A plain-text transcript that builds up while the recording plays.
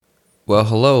Well,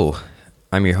 hello.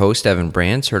 I'm your host, Evan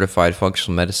Brand, certified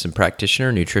functional medicine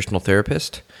practitioner, nutritional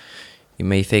therapist. You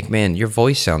may think, man, your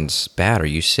voice sounds bad. Are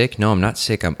you sick? No, I'm not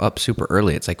sick. I'm up super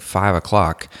early. It's like 5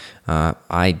 o'clock.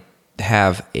 I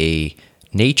have a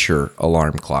nature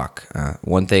alarm clock.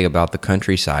 One thing about the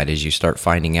countryside is you start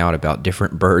finding out about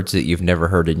different birds that you've never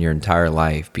heard in your entire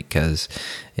life, because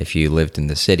if you lived in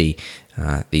the city,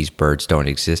 these birds don't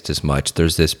exist as much.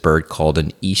 There's this bird called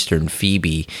an eastern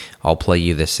phoebe. I'll play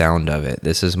you the sound of it.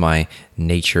 This is my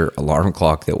nature alarm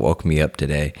clock that woke me up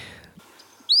today.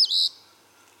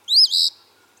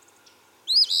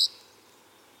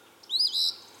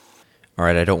 All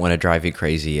right, I don't want to drive you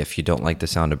crazy if you don't like the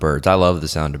sound of birds. I love the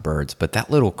sound of birds, but that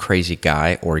little crazy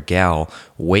guy or gal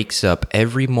wakes up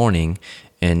every morning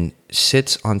and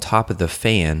sits on top of the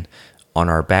fan on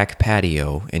our back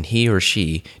patio, and he or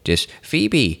she just,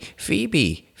 Phoebe,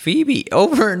 Phoebe, Phoebe,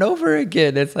 over and over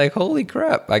again. It's like, holy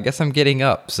crap, I guess I'm getting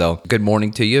up. So good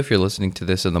morning to you if you're listening to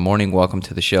this in the morning. Welcome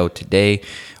to the show. Today,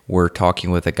 we're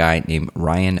talking with a guy named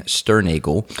Ryan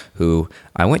Sternagel, who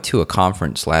I went to a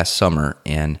conference last summer,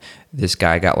 and this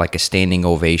guy got like a standing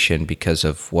ovation because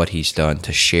of what he's done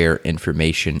to share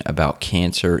information about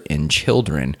cancer in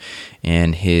children.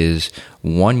 And his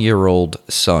 1-year-old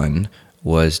son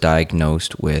was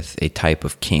diagnosed with a type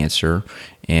of cancer,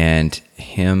 and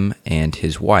him and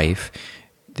his wife,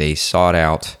 they sought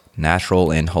out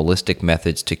natural and holistic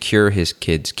methods to cure his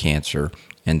kid's cancer,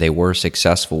 and they were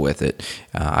successful with it.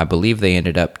 I believe they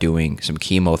ended up doing some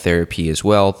chemotherapy as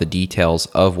well. The details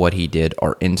of what he did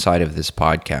are inside of this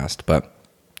podcast, but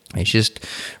it's just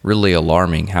really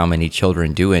alarming how many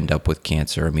children do end up with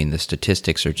cancer. I mean, the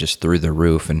statistics are just through the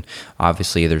roof, and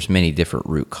obviously there's many different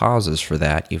root causes for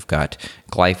that. You've got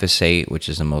glyphosate, which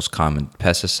is the most common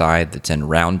pesticide that's in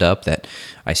Roundup that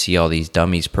I see all these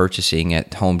dummies purchasing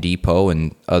at Home Depot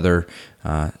and other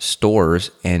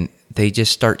stores, and they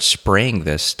just start spraying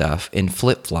this stuff in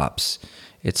flip-flops.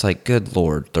 It's like, good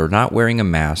Lord, they're not wearing a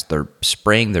mask. They're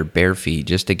spraying their bare feet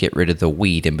just to get rid of the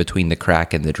weed in between the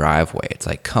crack in the driveway. It's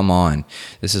like, come on.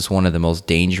 This is one of the most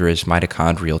dangerous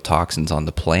mitochondrial toxins on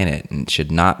the planet, and it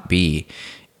should not be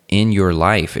in your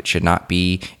life. It should not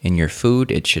be in your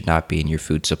food. It should not be in your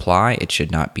food supply. It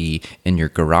should not be in your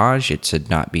garage. It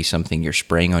should not be something you're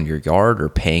spraying on your yard or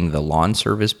paying the lawn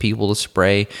service people to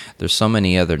spray. There's so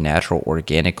many other natural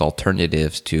organic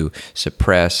alternatives to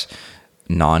suppress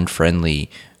non-friendly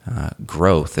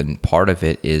growth, and part of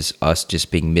it is us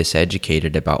just being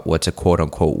miseducated about what's a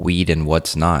quote-unquote weed and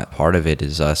what's not. Part of it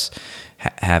is us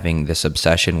having this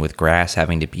obsession with grass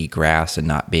having to be grass and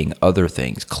not being other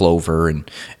things, clover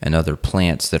and other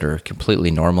plants that are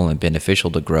completely normal and beneficial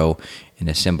to grow in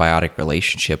a symbiotic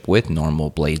relationship with normal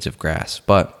blades of grass.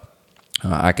 But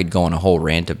I could go on a whole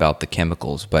rant about the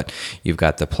chemicals, but you've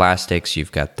got the plastics,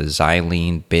 you've got the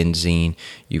xylene, benzene,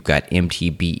 you've got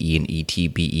MTBE and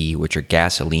ETBE, which are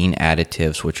gasoline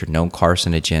additives, which are known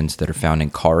carcinogens that are found in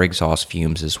car exhaust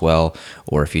fumes as well.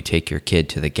 Or if you take your kid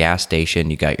to the gas station,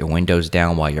 you got your windows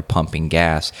down while you're pumping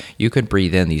gas, you could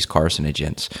breathe in these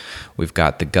carcinogens. We've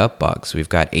got the gut bugs, we've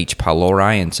got H.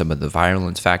 pylori and some of the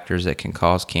virulence factors that can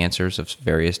cause cancers of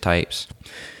various types.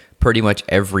 Pretty much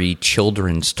every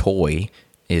children's toy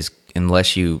is,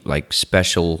 unless you like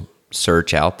special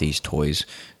search out these toys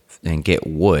and get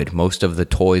wood, most of the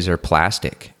toys are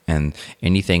plastic. And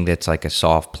anything that's like a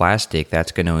soft plastic,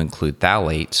 that's going to include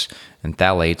phthalates. And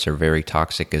phthalates are very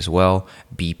toxic as well.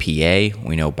 BPA,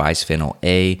 we know bisphenol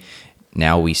A.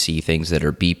 Now we see things that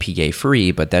are BPA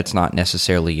free, but that's not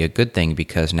necessarily a good thing,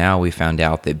 because now we found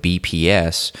out that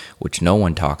BPS, which no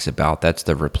one talks about, that's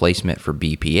the replacement for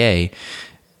BPA.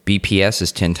 BPS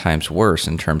is 10 times worse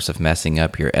in terms of messing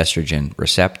up your estrogen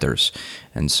receptors.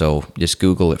 And so just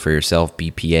Google it for yourself,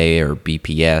 BPA or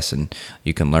BPS, and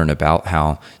you can learn about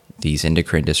how these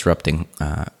endocrine disrupting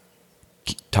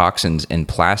toxins in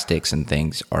plastics and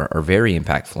things are very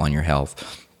impactful on your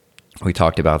health. We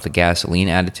talked about the gasoline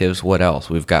additives. What else?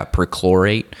 We've got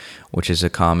perchlorate, which is a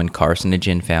common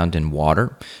carcinogen found in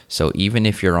water. So even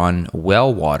if you're on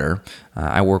well water,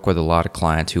 I work with a lot of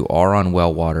clients who are on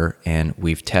well water, and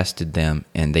we've tested them,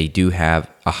 and they do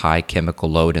have a high chemical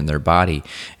load in their body.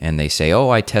 And they say, oh,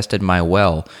 I tested my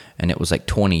well, and it was like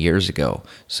 20 years ago.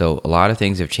 So a lot of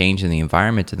things have changed in the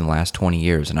environment in the last 20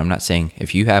 years. And I'm not saying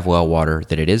if you have well water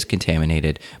that it is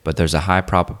contaminated, but there's a high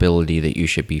probability that you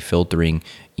should be filtering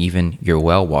even your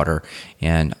well water.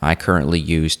 And I currently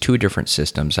use 2 different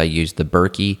systems. I use the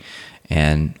Berkey,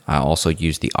 and I also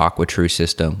use the AquaTrue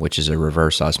system, which is a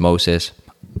reverse osmosis.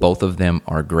 Both of them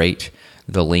are great.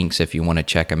 The links, if you want to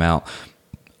check them out,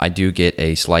 I do get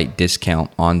a slight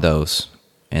discount on those,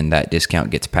 and that discount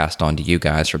gets passed on to you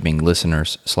guys for being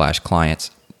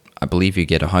listeners/clients. I believe you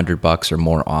get $100 or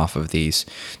more off of these.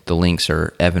 The links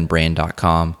are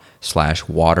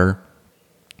evanbrand.com/water.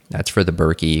 That's for the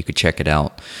Berkey. You could check it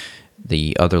out.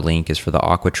 The other link is for the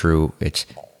AquaTrue. It's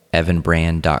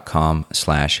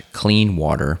evanbrand.com/clean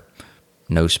water.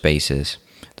 No spaces.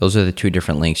 Those are the two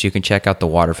different links. You can check out the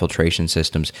water filtration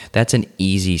systems. That's an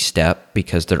easy step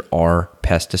because there are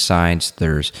pesticides,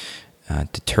 there's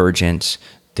detergents,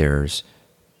 there's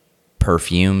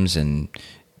perfumes and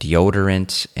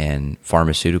deodorants and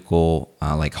pharmaceutical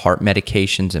like heart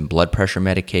medications and blood pressure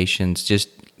medications. Just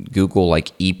Google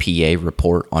like EPA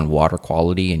report on water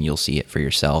quality and you'll see it for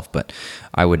yourself. But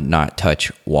I would not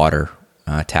touch water,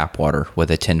 tap water with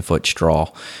a 10-foot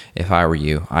straw if I were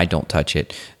you. I don't touch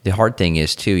it. The hard thing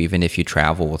is too, even if you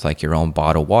travel with like your own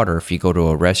bottled water, if you go to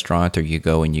a restaurant or you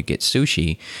go and you get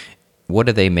sushi, what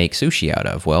do they make sushi out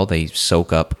of? Well, they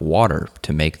soak up water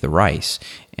to make the rice,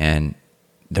 and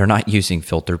they're not using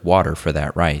filtered water for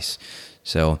that rice.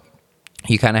 So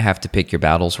you kind of have to pick your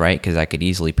battles, right? Because I could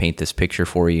easily paint this picture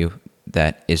for you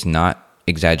that is not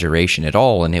exaggeration at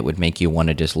all, and it would make you want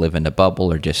to just live in a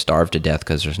bubble or just starve to death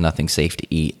because there's nothing safe to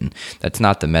eat. And that's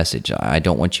not the message. I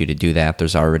don't want you to do that.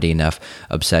 There's already enough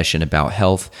obsession about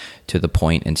health to the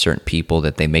point in certain people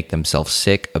that they make themselves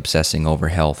sick obsessing over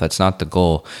health. That's not the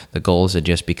goal. The goal is to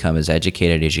just become as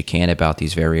educated as you can about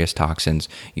these various toxins.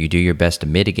 You do your best to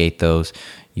mitigate those.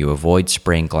 You avoid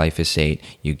spraying glyphosate.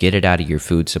 You get it out of your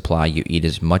food supply. You eat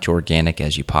as much organic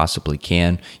as you possibly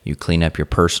can. You clean up your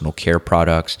personal care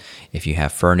products. If you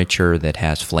have furniture that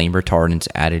has flame retardants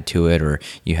added to it, or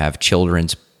you have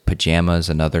children's pajamas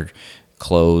and other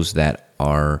clothes that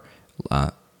are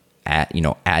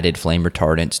added flame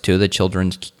retardants to the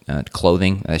children's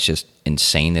clothing. That's just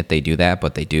insane that they do that,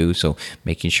 but they do. So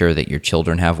making sure that your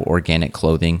children have organic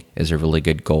clothing is a really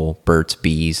good goal. Burt's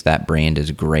Bees, that brand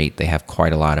is great. They have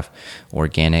quite a lot of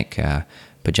organic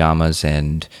pajamas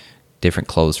and different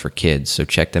clothes for kids. So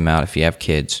check them out if you have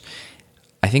kids.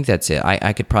 I think that's it.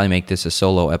 I could probably make this a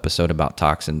solo episode about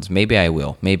toxins. Maybe I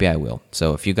will.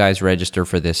 So if you guys register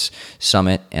for this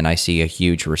summit and I see a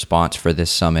huge response for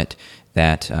this summit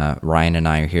that Ryan and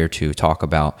I are here to talk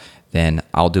about, then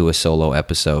I'll do a solo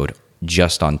episode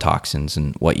just on toxins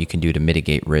and what you can do to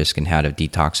mitigate risk and how to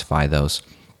detoxify those.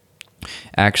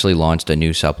 I actually launched a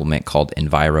new supplement called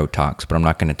EnviroTox, but I'm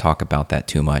not going to talk about that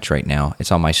too much right now.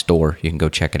 It's on my store. You can go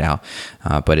check it out,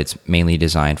 but it's mainly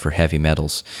designed for heavy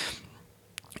metals.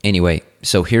 Anyway,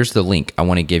 so here's the link I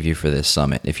want to give you for this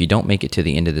summit. If you don't make it to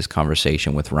the end of this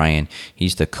conversation with Ryan,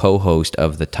 he's the co-host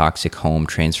of the Toxic Home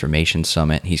Transformation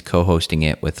Summit. He's co-hosting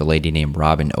it with a lady named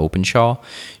Robin Openshaw.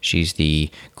 She's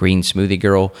the Green Smoothie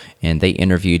Girl, and they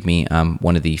interviewed me. I'm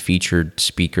one of the featured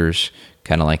speakers,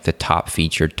 kind of like the top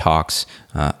featured talks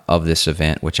of this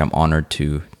event, which I'm honored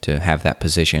to have that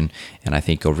position. And I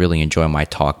think you'll really enjoy my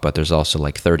talk, but there's also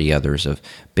like 30 others of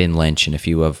Ben Lynch and a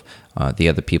few of the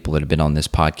other people that have been on this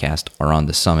podcast are on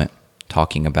the summit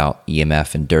talking about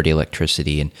EMF and dirty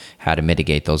electricity and how to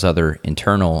mitigate those other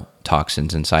internal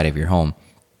toxins inside of your home.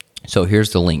 So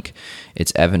here's the link.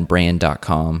 It's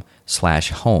evanbrand.com/home,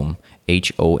 HOME.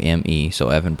 So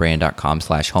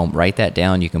evanbrand.com/home. Write that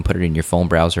down. You can put it in your phone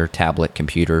browser, tablet,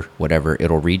 computer, whatever.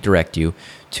 It'll redirect you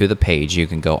to the page. You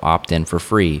can go opt in for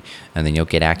free, and then you'll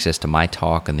get access to my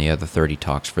talk and the other 30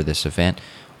 talks for this event.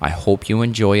 I hope you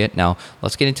enjoy it. Now,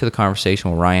 let's get into the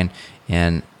conversation with Ryan,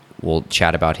 and we'll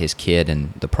chat about his kid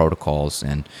and the protocols.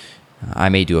 And I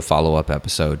may do a follow-up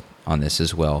episode on this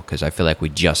as well, because I feel like we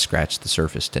just scratched the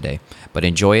surface today. But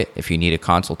enjoy it. If you need a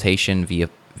consultation via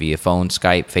phone,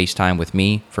 Skype, FaceTime with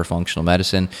me for functional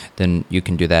medicine, then you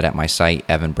can do that at my site,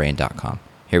 evanbrand.com.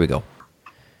 Here we go.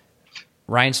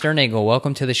 Ryan Sternagel,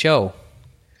 welcome to the show.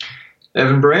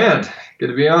 Evan Brand, good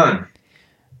to be on.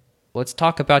 Let's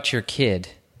talk about your kid.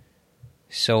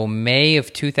 So May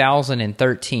of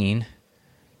 2013,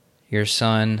 your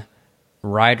son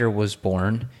Ryder was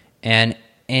born, and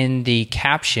in the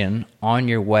caption on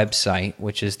your website,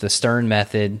 which is the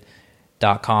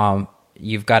sternmethod.com,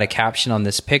 you've got a caption on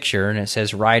this picture, and it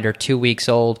says, Ryder, 2 weeks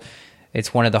old.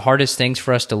 It's one of the hardest things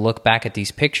for us to look back at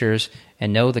these pictures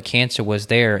and know the cancer was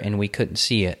there and we couldn't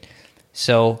see it.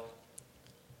 So,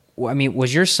 I mean,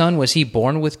 was he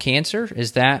born with cancer?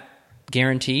 Is that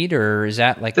guaranteed, or is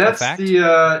that like a fact?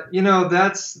 That's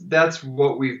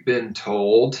what we've been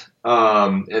told.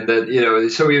 And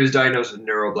that, so he was diagnosed with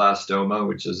neuroblastoma,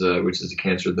 which is a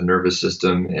cancer of the nervous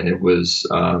system. And it was,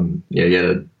 he had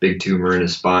a big tumor in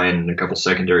his spine and a couple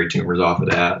secondary tumors off of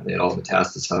that. And they had all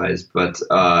metastasized. But,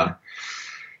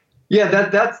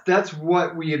 that's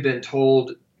what we had been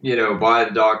told, by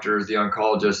the doctors, the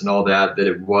oncologists and all that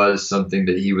it was something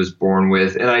that he was born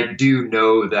with. And I do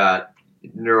know that,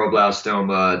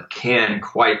 neuroblastoma can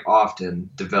quite often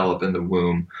develop in the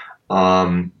womb.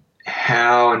 Now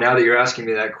that you're asking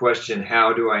me that question,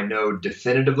 how do I know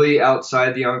definitively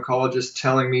outside the oncologist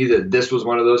telling me that this was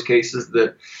one of those cases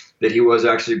that he was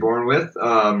actually born with?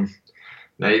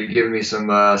 Now you've given me some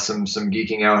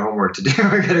geeking out homework to do.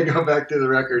 I got to go back through the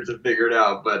records and figure it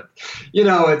out. But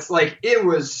it's like it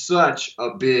was such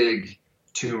a big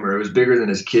tumor. It was bigger than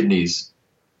his kidneys,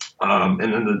 and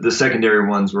then the secondary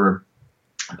ones were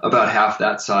about half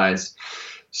that size.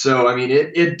 So I mean,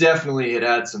 it definitely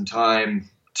had some time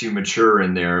to mature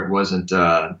in there. It wasn't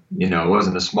it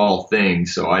wasn't a small thing.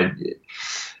 So if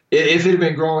it had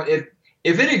been growing,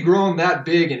 if it had grown that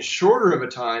big in shorter of a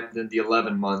time than the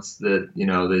 11 months that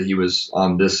that he was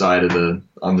on this side of the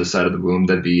womb,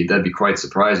 that'd be quite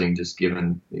surprising, just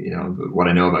given what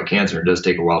I know about cancer. It does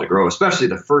take a while to grow, especially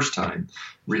the first time.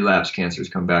 Relapse cancers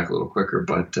come back a little quicker,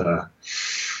 but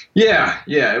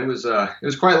it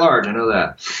was quite large. I know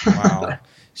that. Wow.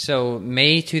 So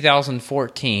May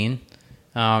 2014,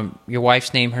 your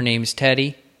wife's name, her name is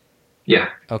Teddy. Yeah.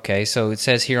 Okay, so it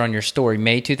says here on your story,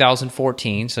 May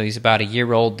 2014, so he's about a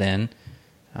year old then.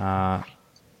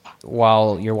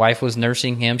 While your wife was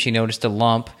nursing him, she noticed a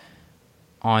lump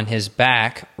on his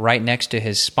back right next to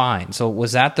his spine. So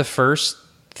was that the first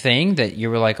thing that you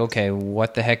were like, okay,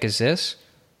 what the heck is this?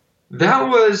 That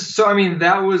was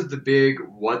the big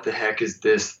what the heck is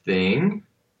this thing?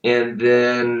 And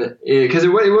then, because it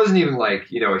wasn't even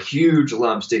like, a huge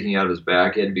lump sticking out of his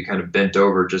back. It had to be kind of bent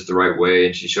over just the right way.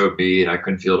 And she showed me, and I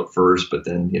couldn't feel it at first, but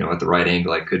then, at the right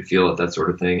angle, I could feel it, that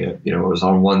sort of thing. It was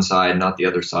on one side, not the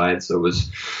other side. So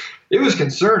it was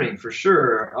concerning for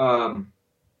sure.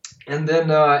 And then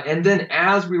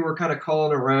as we were kind of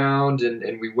calling around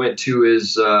and we went to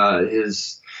his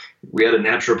we had a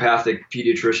naturopathic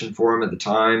pediatrician for him at the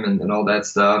time and all that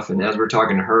stuff. And as we're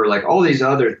talking to her, like all these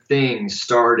other things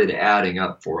started adding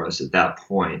up for us at that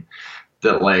point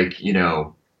that we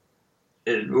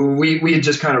had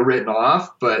just kind of written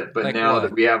off, but like now what?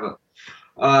 That we have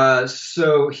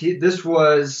this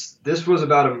was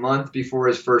about a month before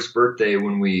his first birthday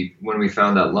when we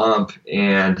found that lump,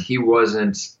 and he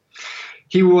wasn't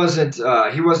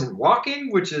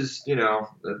walking, which is,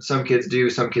 some kids do,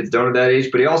 some kids don't at that age,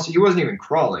 but he wasn't even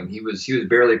crawling. He was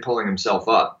barely pulling himself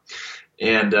up.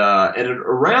 And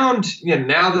around,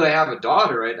 now that I have a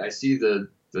daughter, I see the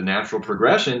natural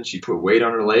progression. She put weight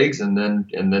on her legs and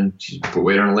then she put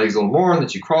weight on her legs a little more, and then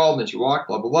she crawled, and then she walked,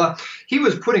 blah, blah, blah. He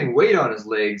was putting weight on his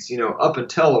legs, up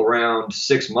until around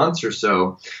 6 months or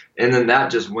so. And then that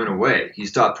just went away. He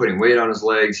stopped putting weight on his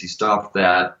legs. He stopped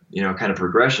that, kind of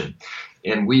progression.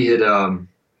 And we had,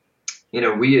 we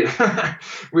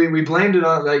blamed it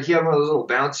on, like, he had one of those little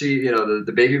bouncy,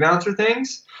 the baby bouncer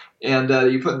things, and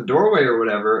you put in the doorway or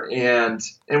whatever, and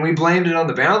we blamed it on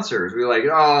the bouncers. We were like,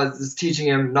 oh, it's teaching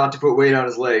him not to put weight on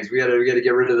his legs. We got to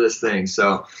get rid of this thing.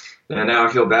 So now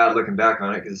I feel bad looking back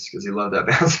on it because he loved that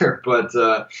bouncer. But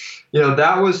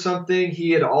that was something. He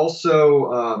had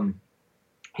also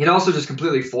just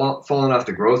completely fallen off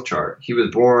the growth chart. He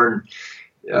was born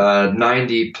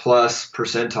 90 plus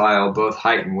percentile, both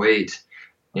height and weight.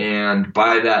 And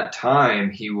by that time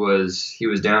he was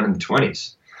down in the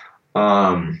 20s.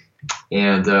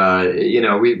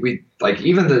 We like,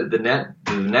 even the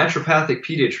naturopathic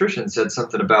pediatrician said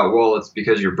something about, well, it's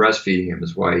because you're breastfeeding him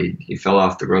is why he fell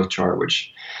off the growth chart,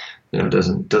 which,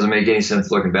 doesn't make any sense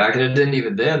looking back. And it didn't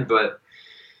even then, but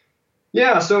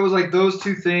yeah, so it was like those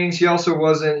two things. He also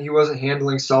wasn't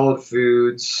handling solid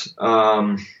foods.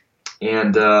 What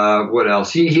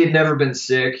else? He had never been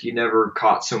sick. He never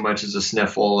caught so much as a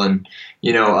sniffle. And,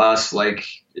 us, like,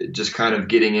 just kind of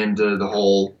getting into the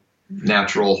whole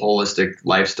natural, holistic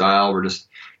lifestyle. We're just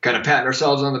kind of patting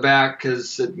ourselves on the back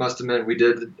because it must have meant we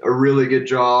did a really good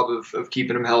job of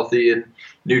keeping him healthy and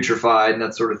nutrified and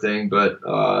that sort of thing. But,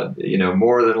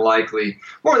 more than likely,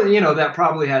 that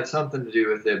probably had something to do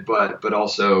with it. But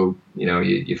also,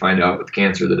 you find out with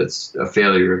cancer that it's a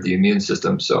failure of the immune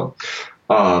system. So,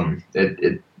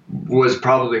 it was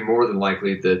probably more than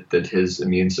likely that his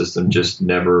immune system just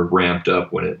never ramped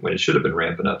up when it should have been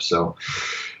ramping up. So,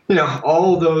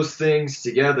 all those things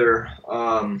together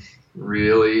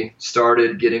really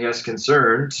started getting us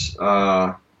concerned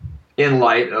in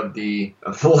light of the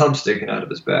lump sticking out of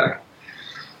his back.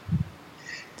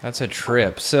 That's a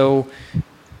trip. So,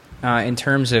 in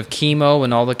terms of chemo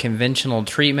and all the conventional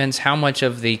treatments, how much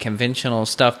of the conventional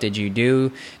stuff did you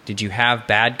do? Did you have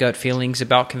bad gut feelings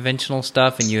about conventional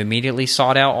stuff and you immediately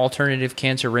sought out alternative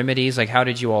cancer remedies? Like, how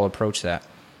did you all approach that?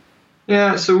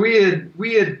 Yeah, so we had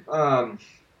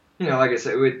like I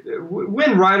said,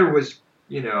 when Ryder was,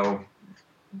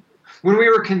 when we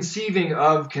were conceiving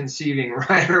of conceiving,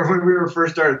 right? Or when we were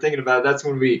first started thinking about it, that's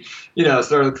when we,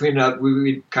 started cleaning up.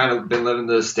 We'd kind of been living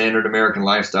the standard American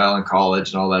lifestyle in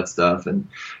college and all that stuff, and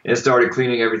started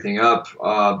cleaning everything up,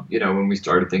 when we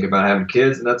started thinking about having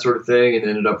kids and that sort of thing, and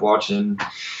ended up watching,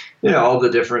 all the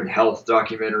different health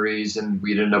documentaries, and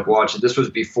we'd end up watching. This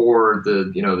was before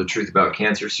the Truth About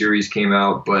Cancer series came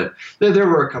out, but there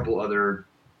were a couple other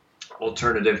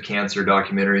alternative cancer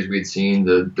documentaries we'd seen.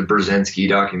 The Brzezinski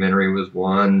documentary was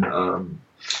one.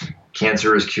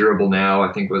 Cancer is Curable Now,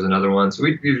 I think, was another one. So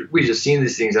we just seen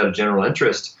these things out of general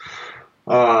interest.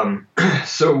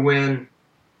 So when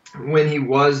he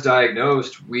was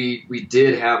diagnosed, we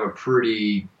did have a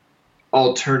pretty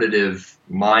alternative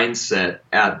mindset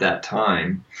at that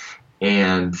time,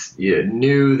 and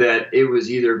knew that it was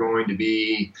either going to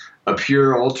be a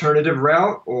pure alternative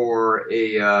route or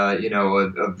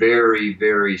a very,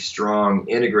 very strong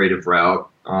integrative route.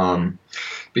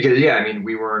 Because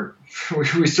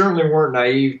we certainly weren't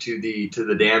naive to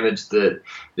the damage that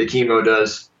the chemo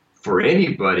does for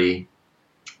anybody.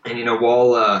 And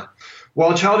while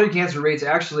childhood cancer rates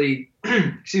actually,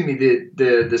 excuse me,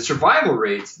 the survival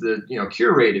rates, the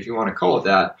cure rate, if you want to call it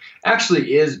that,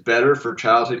 actually is better for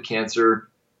childhood cancer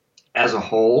as a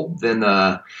whole than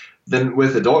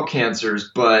with adult cancers.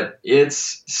 But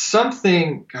it's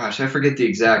something, gosh, I forget the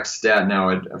exact stat now.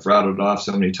 I've rattled it off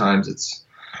so many times.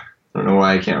 I don't know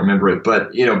why I can't remember it.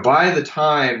 But by the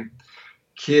time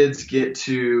kids get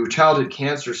to childhood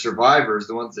cancer survivors,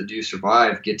 the ones that do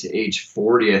survive, get to age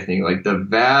 40, I think, like the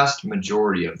vast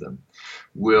majority of them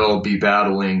will be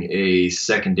battling a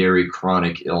secondary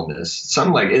chronic illness.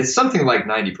 Something like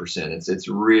 90%. It's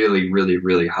really, really,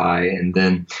 really high. And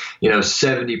then,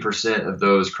 70% of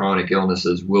those chronic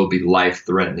illnesses will be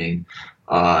life-threatening.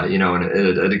 And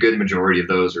a good majority of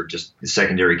those are just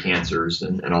secondary cancers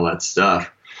and all that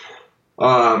stuff.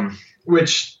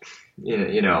 Which,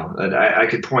 I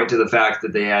could point to the fact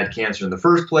that they had cancer in the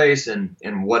first place, and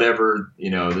whatever,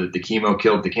 the chemo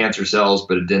killed the cancer cells,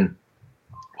 but it didn't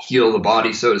heal the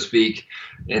body, so to speak.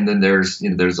 And then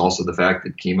there's also the fact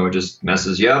that chemo just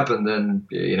messes you up. And then,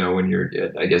 when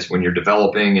you're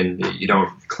developing and you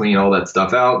don't clean all that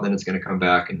stuff out, then it's going to come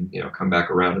back and, come back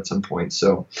around at some point.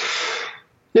 So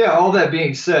yeah, all that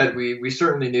being said, we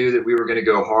certainly knew that we were going to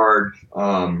go hard,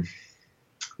 hard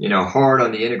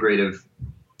on the integrative,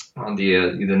 on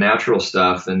the natural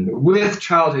stuff. And with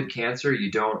childhood cancer,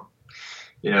 you don't,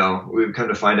 we've come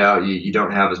to find out you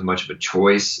don't have as much of a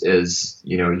choice as,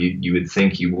 you would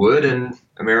think you would in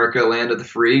America, land of the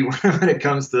free, when it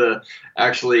comes to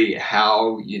actually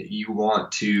how you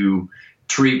want to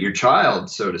treat your child,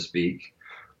 so to speak.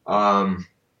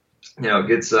 It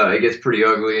gets pretty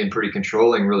ugly and pretty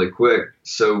controlling really quick.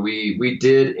 So we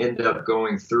did end up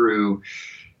going through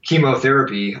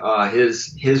chemotherapy.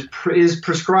 His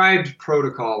prescribed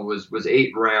protocol was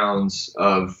 8 rounds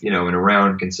of, and a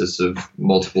round consists of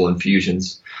multiple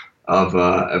infusions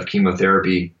of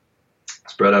chemotherapy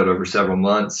spread out over several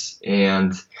months.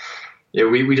 And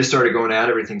we just started going at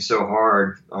everything so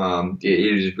hard.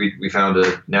 We found a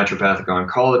naturopathic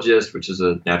oncologist, which is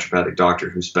a naturopathic doctor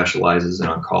who specializes in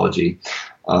oncology.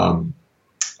 Found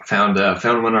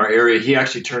one in our area. He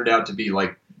actually turned out to be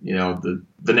like, the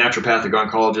naturopathic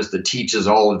oncologist that teaches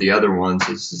all of the other ones.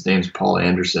 His name's Paul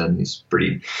Anderson. He's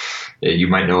pretty, you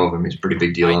might know of him. He's a pretty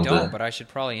big deal. I don't, but I should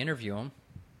probably interview him.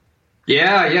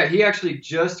 Yeah. He actually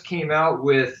just came out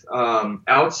with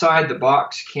outside the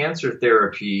box cancer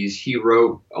therapies. He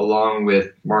wrote along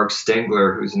with Mark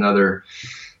Stengler, who's another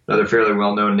fairly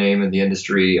well-known name in the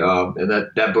industry. And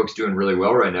that book's doing really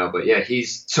well right now. But yeah,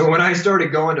 so when I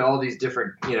started going to all these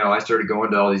different,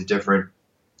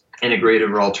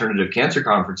 integrative or alternative cancer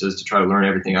conferences to try to learn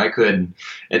everything I could. And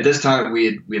at this time,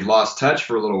 we had lost touch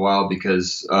for a little while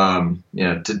because, to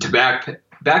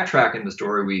backtrack in the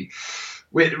story,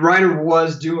 Ryder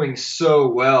was doing so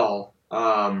well,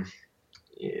 with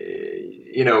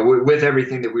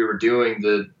everything that we were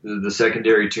doing. The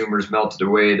secondary tumors melted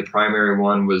away. The primary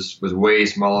one was way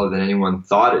smaller than anyone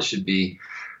thought it should be.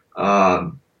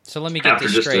 So let me get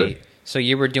this straight. So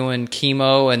you were doing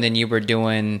chemo, and then you were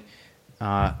doing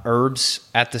herbs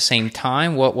at the same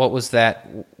time. What was that?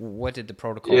 What did the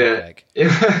protocol look like?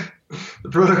 The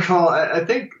protocol, I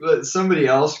think that somebody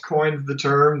else coined the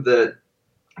term that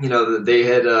they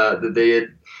had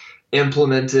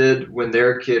implemented when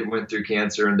their kid went through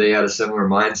cancer, and they had a similar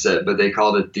mindset, but they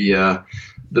called it the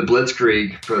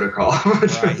Blitzkrieg protocol,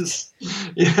 which was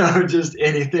just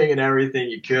anything and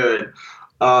everything you could.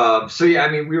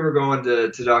 We were going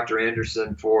to Dr.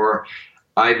 Anderson for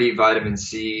IV vitamin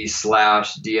C /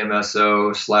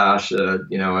 DMSO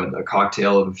 / a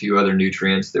cocktail of a few other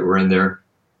nutrients that were in there.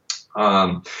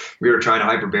 We were trying to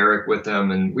hyperbaric with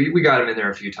him, and we got him in there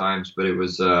a few times, but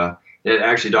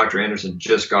actually Dr. Anderson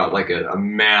just got like a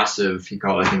massive, I think he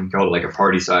called it like a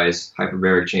party size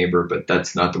hyperbaric chamber, but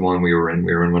that's not the one we were in.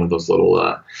 We were in one of those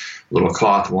little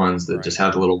cloth ones that just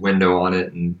had a little window on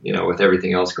it, and with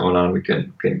everything else going on, we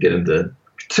couldn't get him to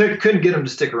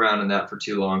stick around in that for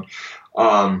too long.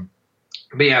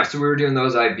 But yeah, so we were doing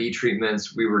those IV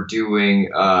treatments. We were doing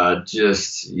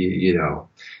just a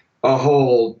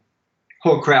whole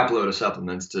crap load of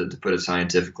supplements, to put it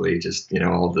scientifically. Just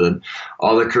all the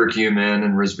curcumin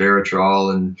and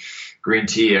resveratrol and green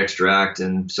tea extract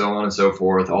and so on and so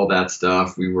forth, all that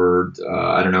stuff. We were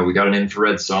we got an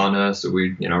infrared sauna, so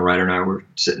Ryder and I were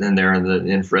sitting in there in the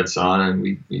infrared sauna, and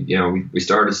we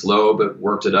started slow but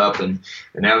worked it up, and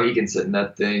now he can sit in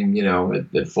that thing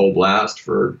at full blast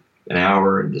for an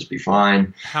hour and just be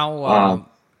fine. How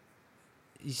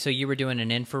so you were doing an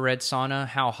infrared sauna.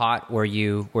 How hot were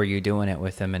you doing it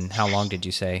with him, and how long did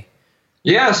you say?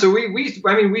 Yeah, so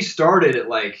we started at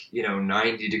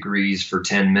 90 degrees for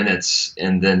 10 minutes,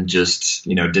 and then just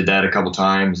did that a couple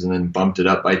times, and then bumped it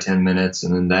up by 10 minutes,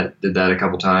 and then did that a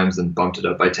couple times, and bumped it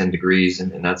up by 10 degrees,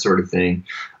 and that sort of thing.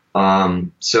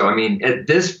 So at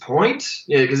this point,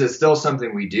 because it's still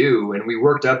something we do, and we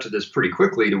worked up to this pretty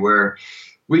quickly to where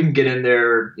we can get in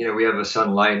there. We have a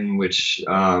Sunlighten, which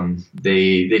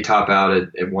they top out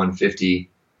at 150,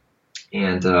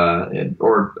 and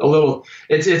or a little.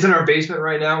 It's in our basement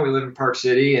right now. We live in Park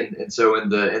City, and so in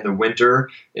the winter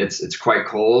it's quite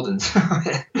cold, and so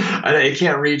it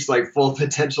can't reach full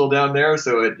potential down there.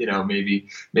 So it maybe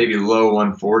low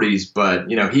 140s, but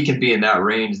he can be in that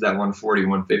range, that 140,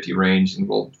 150 range, and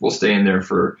we'll stay in there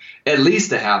for at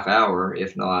least a half hour,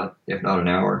 if not an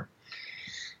hour.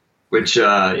 Which,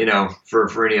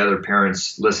 for any other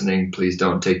parents listening, please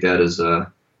don't take that as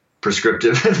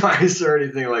prescriptive advice or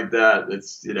anything like that.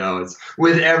 It's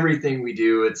with everything we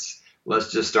do,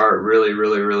 let's just start really,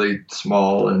 really, really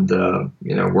small and,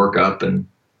 work up and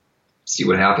see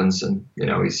what happens. And,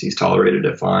 he's tolerated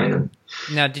it fine. And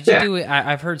now, did you do it?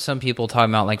 I've heard some people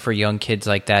talking about for young kids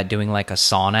like that, doing a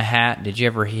sauna hat. Did you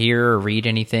ever hear or read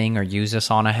anything or use a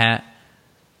sauna hat?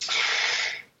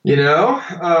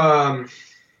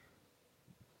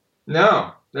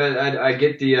 No, I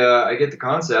get the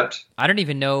concept. I don't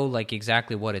even know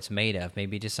exactly what it's made of.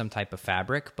 Maybe just some type of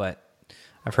fabric, but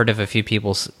I've heard of a few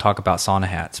people talk about sauna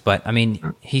hats. But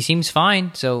he seems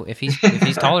fine. So if he's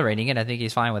tolerating it, I think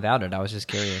he's fine without it. I was just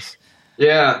curious.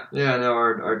 Yeah.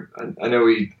 No, I know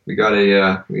we got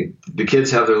the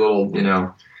kids have their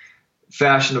little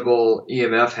fashionable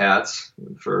EMF hats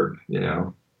for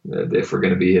if we're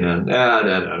going to be in I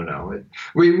don't know.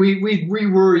 We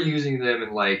were using them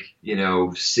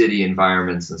in city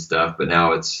environments and stuff, but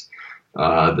now it's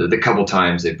the couple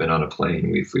times they've been on a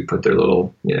plane, we put their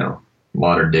little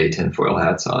modern day tinfoil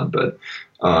hats on. But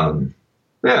I'll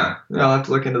have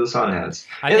to look into the sauna hats.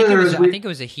 I think it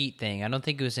was a heat thing. I don't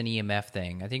think it was an EMF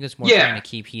thing. I think it was more trying to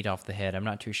keep heat off the head. I'm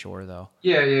not too sure though.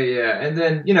 Yeah. And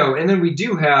then we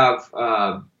do have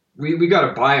we got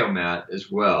a biomat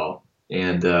as well.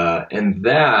 And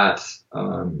that,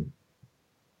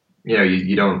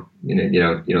 you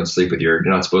don't sleep with you're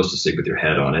not supposed to sleep with your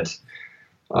head on it.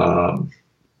 So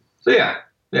I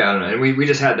don't know. And we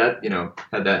just had that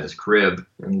in his crib,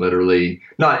 and literally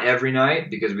not every night,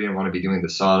 because we didn't want to be doing the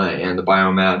sauna and the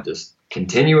biomat just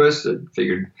continuous. I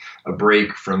figured a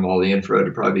break from all the infrared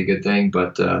would probably be a good thing.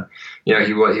 But, he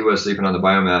was sleeping on the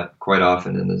biomat quite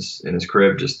often in his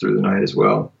crib just through the night as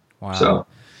well. Wow. So.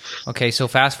 Okay, so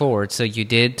fast forward. So you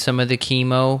did some of the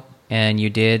chemo, and you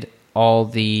did all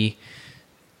the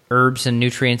herbs and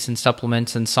nutrients and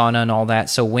supplements and sauna and all that.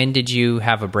 So when did you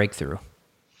have a breakthrough?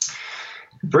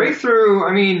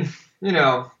 Breakthrough,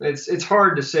 it's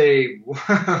hard to say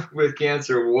with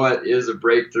cancer what is a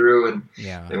breakthrough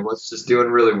and what's just doing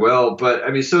really well. But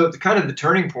so the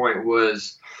turning point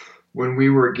was when we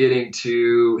were getting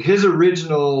to his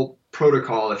original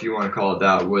protocol, if you want to call it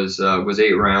that, was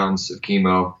 8 rounds of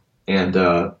chemo. And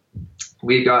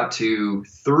we got to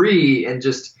 3, and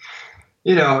just,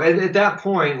 at that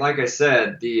point, like I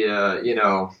said,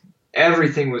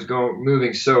 everything was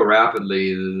moving so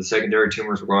rapidly. The secondary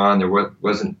tumors were gone. There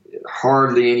wasn't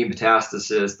hardly any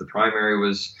metastasis. The primary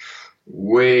was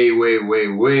way, way, way,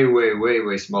 way, way, way,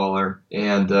 way smaller.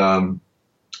 And,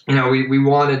 we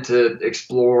wanted to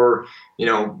explore,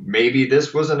 maybe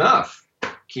this was enough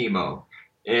chemo.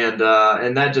 And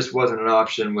that just wasn't an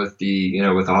option with the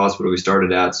hospital we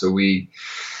started at. So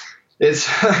it's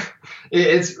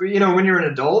when you're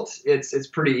an adult, it's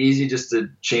pretty easy just to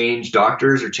change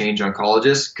doctors or change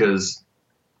oncologists, because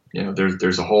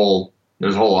there's a whole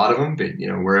lot of them, but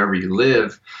wherever you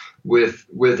live.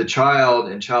 with a child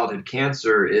and childhood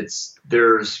cancer,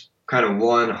 there's kind of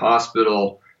one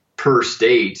hospital per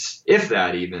state, if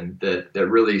that even, that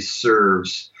really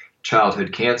serves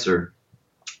childhood cancer.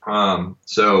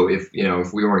 So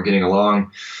if we weren't getting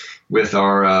along with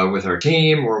our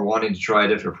team, or wanting to try a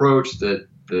different approach that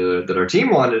our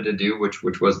team wanted to do,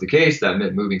 which was the case, that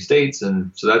meant moving states.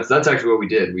 And so that's actually what we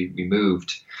did. We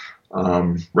moved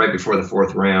right before the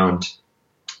fourth round.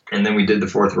 And then we did the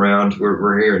fourth round.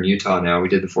 We're here in Utah now. We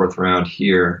did the fourth round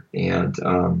here, and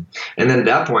then at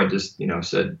that point, just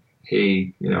said,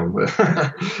 hey,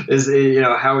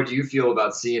 how would you feel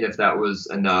about seeing if that was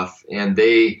enough? And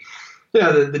they,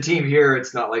 the team here,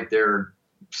 it's not like they're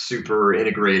super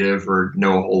integrative or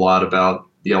know a whole lot about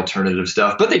the alternative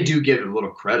stuff, but they do give it a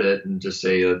little credit and just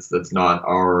say that's not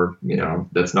our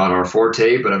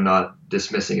forte. But I'm not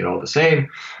dismissing it all the same.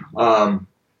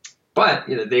 But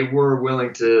they were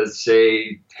willing to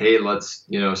say, hey, let's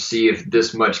see if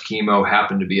this much chemo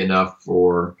happened to be enough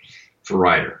for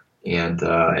Ryder. And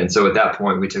so at that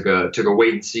point we took a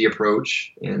wait and see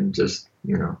approach, and just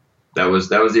that was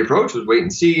the approach, was wait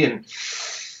and see, and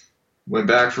went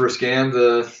back for a scan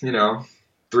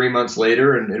 3 months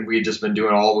later, and we had just been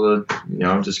doing all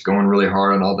the just going really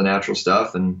hard on all the natural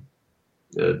stuff, and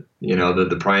the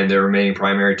remaining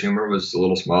primary tumor was a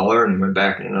little smaller, and went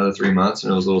back in another 3 months,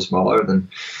 and it was a little smaller, then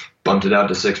bumped it out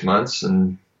to 6 months,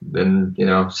 and then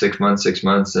 6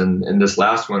 months, and this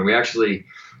last one, we actually,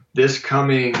 this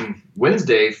coming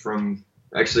Wednesday, from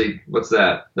actually, what's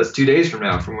that? That's 2 days from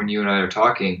now, from when you and I are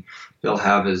talking, he'll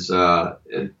have his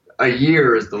a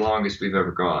year is the longest we've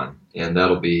ever gone. And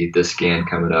that'll be this scan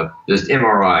coming up. Just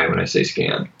MRI when I say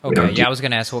scan. Okay, I was going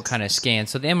to ask what kind of scan.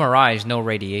 So the MRI is no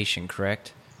radiation,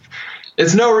 correct?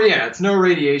 It's no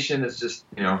radiation. It's just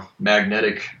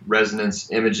magnetic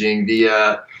resonance imaging.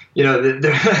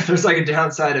 There's like a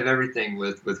downside of everything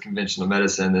with conventional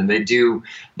medicine, and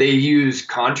they use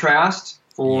contrast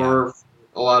for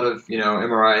a lot of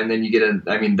MRI, and then you get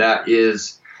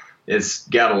it's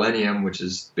gadolinium, which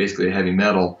is basically a heavy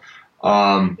metal.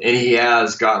 And he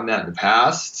has gotten that in the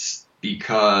past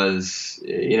because,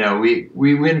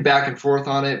 we went back and forth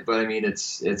on it, but I mean,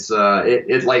 so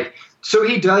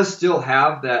he does still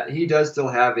have that. He does still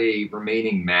have a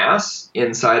remaining mass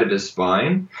inside of his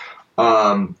spine.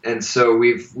 And so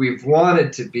we've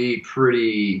wanted to be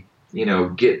pretty,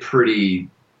 get pretty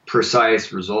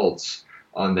precise results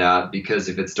on that, because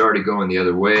if it started going the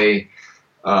other way,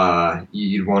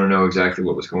 you'd want to know exactly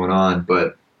what was going on.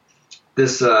 But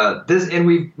this and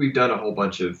we've done a whole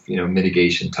bunch of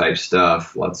mitigation type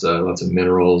stuff, lots of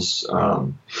minerals,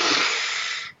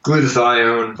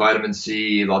 glutathione, vitamin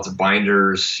C, lots of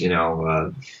binders,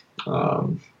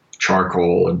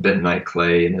 charcoal and bentonite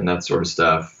clay and that sort of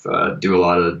stuff. Do a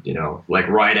lot of like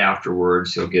right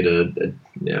afterwards you'll get a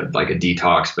like a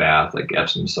detox bath, like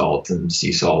Epsom salt and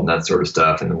sea salt and that sort of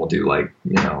stuff, and then we'll do like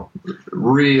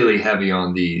really heavy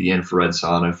on the infrared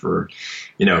sauna for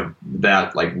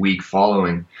that like week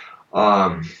following.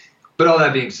 But all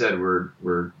that being said, we're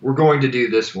going to do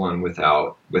this one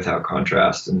without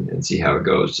contrast and see how it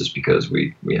goes, just because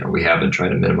we have been trying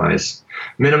to minimize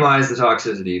the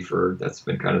toxicity. That's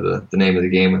been kind of the name of the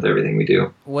game with everything we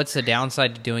do. What's the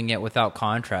downside to doing it without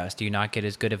contrast? Do you not get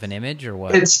as good of an image, or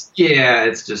what? It's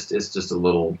just a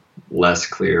little less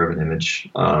clear of an image.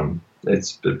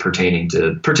 It's pertaining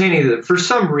to for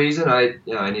some reason I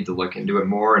need to look into it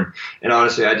more, and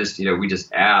honestly we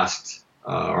just asked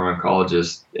our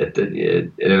oncologist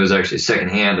and it was actually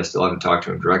secondhand. I still haven't talked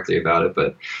to him directly about it,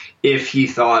 but if he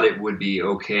thought it would be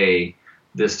okay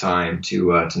this time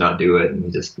to not do it, and he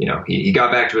just he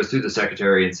got back to us through the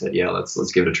secretary and said, yeah,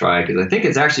 let's give it a try, because I think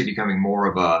it's actually becoming more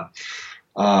of a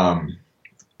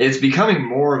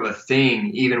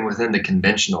thing even within the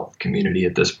conventional community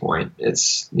at this point.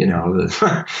 It's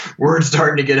the word's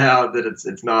starting to get out that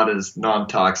it's not as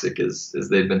non-toxic as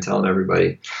they've been telling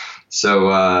everybody. So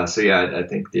yeah, I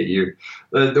think that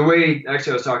the way,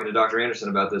 actually I was talking to Dr. Anderson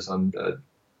about this on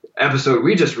episode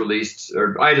I just released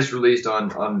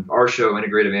on our show,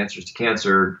 Integrative Answers to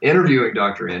Cancer, interviewing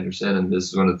Dr. Anderson, and this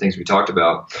is one of the things we talked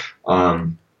about. But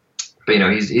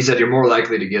he said you're more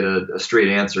likely to get a straight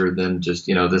answer than just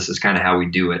this is kind of how we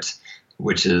do it,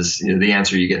 which is the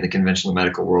answer you get in the conventional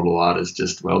medical world a lot is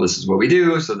just, well, this is what we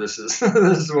do, so this is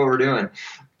this is what we're doing.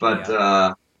 But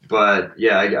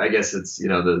yeah, I guess it's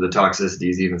the toxicity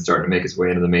is even starting to make its way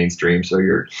into the mainstream. So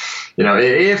you're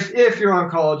if your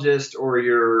oncologist or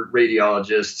your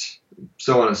radiologist,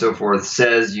 so on and so forth,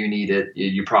 says you need it,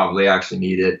 you probably actually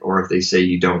need it. Or if they say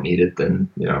you don't need it, then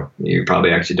you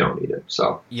probably actually don't need it.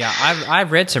 So yeah,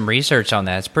 I've read some research on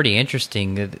that. It's pretty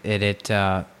interesting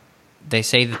that they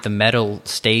say that the metal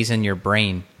stays in your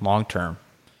brain long term.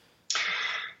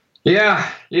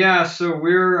 Yeah. So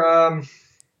we're, and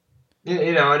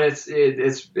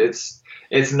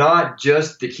it's not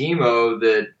just the chemo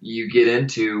that you get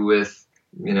into with,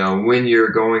 when you're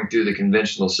going through the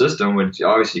conventional system, which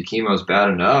obviously chemo is bad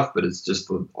enough, but it's just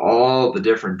all the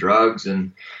different drugs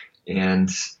and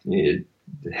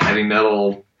heavy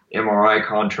metal MRI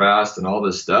contrast and all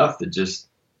this stuff that just,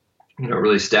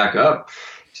 really stack up.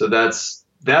 So that's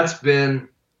been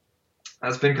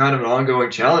kind of an ongoing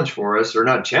challenge for us, or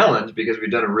not challenge, because we've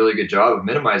done a really good job of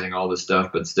minimizing all this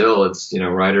stuff, but still it's,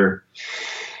 Ryder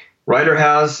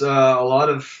has a lot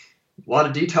of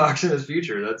detox in his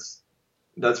future.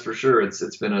 That's for sure.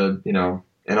 It's been an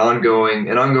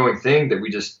ongoing thing that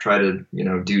we just try to,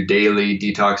 do daily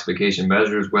detoxification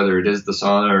measures, whether it is the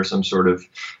sauna or some sort of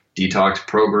detox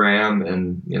program.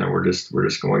 And, we're just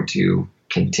going to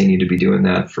continue to be doing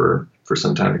that for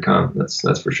some time to come.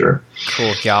 That's for sure.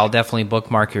 Cool. Yeah, I'll definitely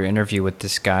bookmark your interview with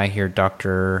this guy here,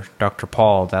 Dr.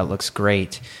 Paul. That looks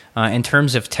great. In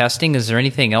terms of testing, is there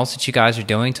anything else that you guys are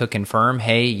doing to confirm,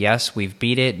 hey, yes, we've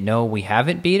beat it, no, we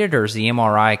haven't beat it, or is the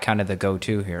MRI kind of the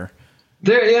go-to here?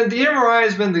 The MRI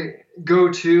has been the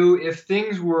go-to. If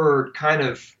things were kind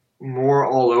of more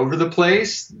all over the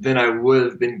place, then I would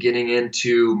have been getting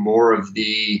into more of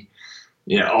the,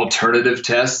 alternative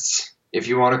tests, if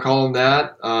you want to call them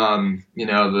that.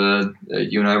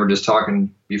 You and I were just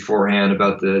talking beforehand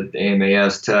about the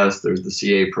AMAS test. There's the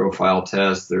CA profile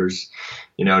test. There's,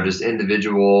 just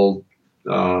individual,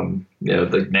 the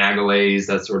Nagelase,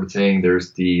 that sort of thing.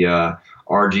 There's the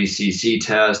RGCC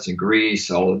test in Greece,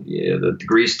 the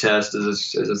Greece test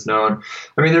as it's known.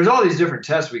 I mean, there's all these different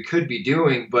tests we could be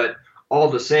doing, but all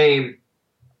the same,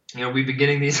 we've been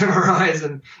getting these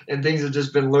MRIs and things have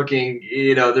just been looking,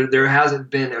 there hasn't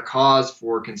been a cause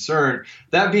for concern.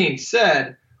 That being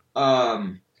said,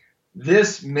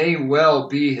 this may well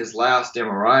be his last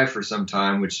MRI for some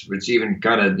time, which even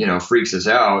kind of, freaks us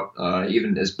out.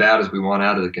 Even as bad as we want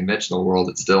out of the conventional world,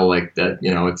 it's still like that,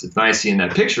 it's nice seeing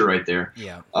that picture right there.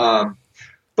 Yeah.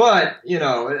 But,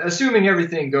 assuming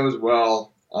everything goes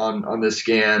well on this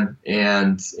scan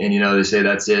and, they say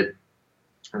that's it,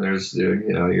 and there's,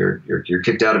 you're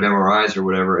kicked out of MRIs or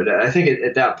whatever. I think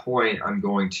at that point, I'm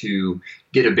going to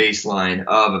get a baseline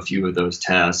of a few of those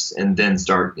tests and then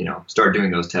start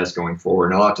doing those tests going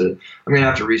forward. And I'm going to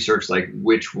have to research like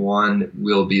which one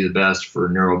will be the best for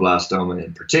neuroblastoma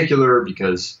in particular,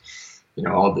 because,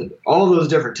 all of those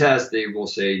different tests, they will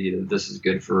say, this is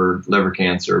good for liver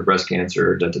cancer, breast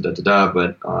cancer, but, they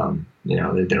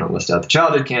don't list out the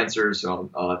childhood cancer. So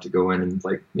I'll have to go in and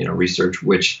research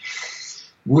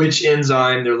which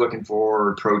enzyme they're looking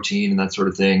for, protein and that sort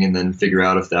of thing, and then figure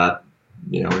out if that,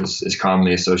 is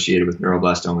commonly associated with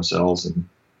neuroblastoma cells and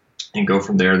go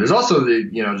from there. There's also the,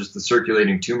 just the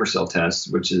circulating tumor cell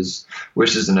test, which is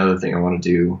another thing I want to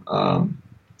do.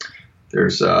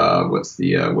 There's that's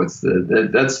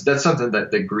something that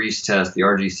the Greece test, the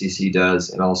RGCC does.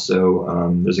 And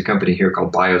also, there's a company here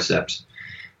called Biocept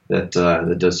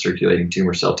that does circulating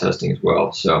tumor cell testing as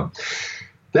well. So,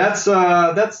 that's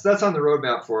on the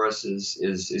roadmap for us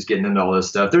is getting into all this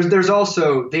stuff. There's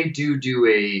also, they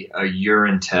do a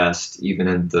urine test even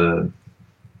in the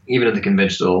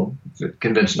conventional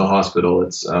hospital.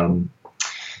 It's I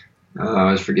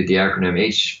always forget the acronym,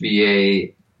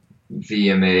 HVA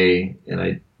VMA, and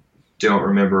I don't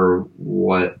remember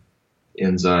what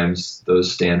enzymes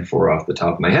those stand for off the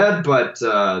top of my head, but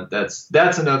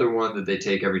that's another one that they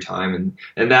take every time,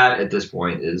 and that at this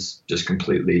point is just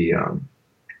completely in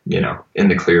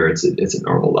the clear. It's at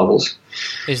normal levels.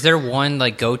 Is there one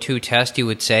go-to test you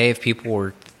would say if people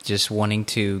were just wanting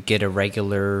to get a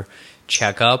regular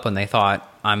checkup and they thought,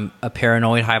 I'm a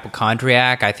paranoid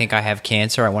hypochondriac, I think I have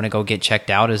cancer, I want to go get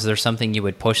checked out? Is there something you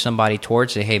would push somebody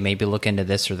towards? Say, hey, maybe look into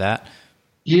this or that?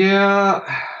 Yeah.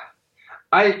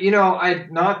 I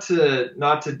not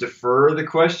to defer the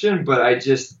question, but I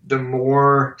just, the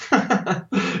more, I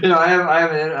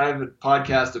have a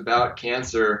podcast about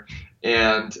cancer.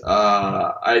 And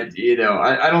I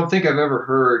don't think I've ever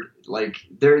heard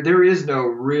there is no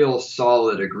real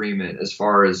solid agreement as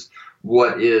far as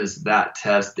what is that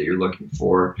test that you're looking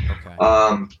for. Okay.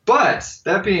 But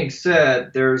that being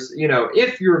said, there's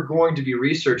if you're going to be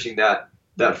researching that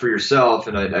for yourself,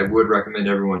 and I would recommend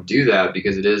everyone do that,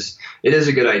 because it is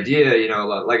a good idea.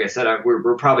 Like I said,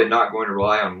 we're probably not going to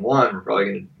rely on one. We're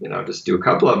probably going to just do a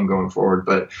couple of them going forward.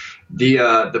 But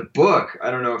the book,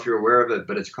 I don't know if you're aware of it,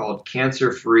 but it's called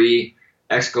Cancer Free !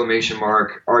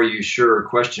 Are you sure ?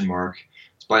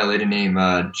 It's by a lady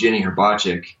named Jenny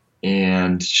Herbachik,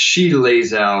 and she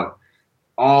lays out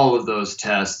all of those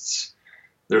tests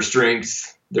their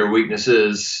strengths, their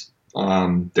weaknesses,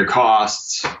 their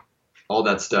costs, all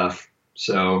that stuff.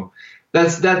 So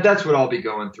that's what I'll be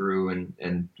going through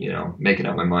and making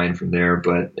up my mind from there.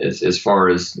 But as far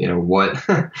as what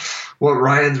what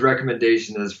Ryan's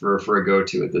recommendation is for a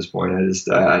go-to at this point,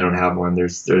 I don't have one.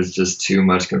 There's just too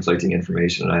much conflicting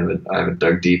information. I haven't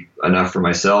dug deep enough for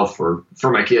myself or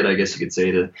for my kid, I guess you could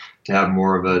say, to have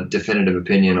more of a definitive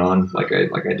opinion on like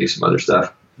I do some other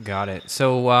stuff. Got it.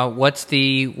 So what's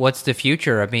the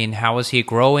future? I mean, how is he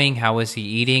growing? How is he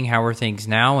eating? How are things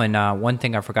now? And one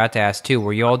thing I forgot to ask too,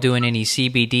 were you all doing any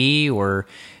CBD or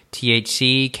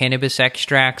THC, cannabis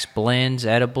extracts, blends,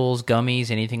 edibles, gummies,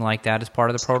 anything like that as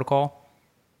part of the protocol?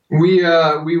 We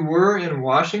were in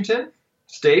Washington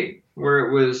State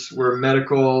where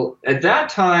medical, at that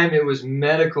time it was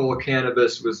medical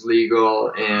cannabis was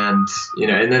legal, and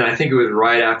and then I think it was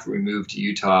right after we moved to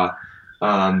Utah.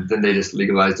 Then they just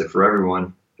legalized it for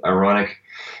everyone. Ironic.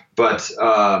 But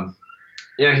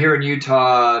here in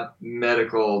Utah,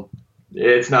 medical,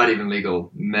 it's not even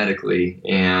legal medically.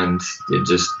 And it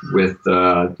just with,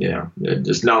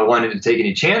 just not wanting to take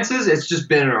any chances, it's just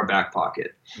been in our back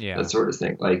pocket. Yeah. That sort of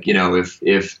thing. Like,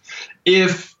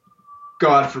 if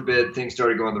God forbid things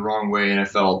started going the wrong way and I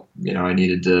felt, I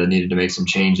needed to make some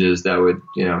changes, that would,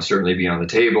 certainly be on the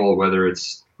table, whether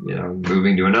it's,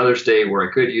 moving to another state where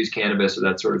I could use cannabis or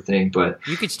that sort of thing. But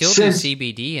you could still do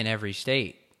CBD in every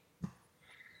state.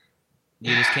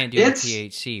 You just can't do the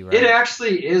THC, right? It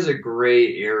actually is a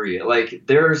gray area. Like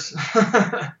there's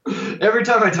every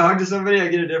time I talk to somebody, I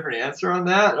get a different answer on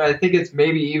that. And I think it's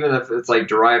maybe even if it's like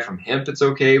derived from hemp, it's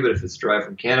okay. But if it's derived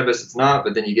from cannabis, it's not.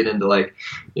 But then you get into like,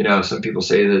 some people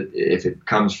say that if it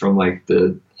comes from like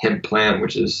the hemp plant,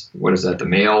 which is, what is that, the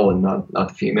male and not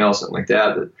the female, something like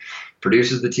that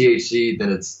produces the THC,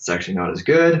 then it's actually not as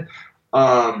good.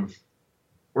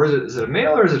 Or is it a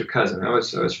male or is it a cousin? I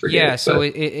always forget. Yeah, so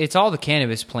it's all the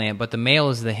cannabis plant, but the male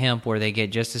is the hemp where they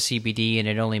get just the CBD and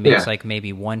it only makes like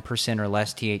maybe 1% or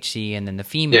less THC, and then the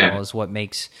female is what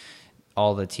makes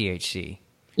all the THC.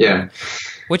 Yeah.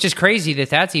 Which is crazy that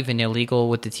that's even illegal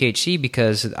with the THC,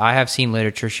 because I have seen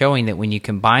literature showing that when you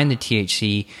combine the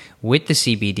THC with the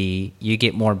CBD, you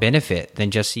get more benefit than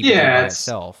just CBD by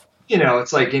itself.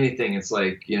 It's like anything. It's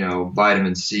like,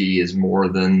 vitamin C is more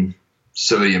than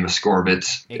sodium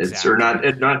ascorbate. Exactly.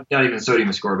 It's not even sodium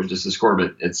ascorbate, just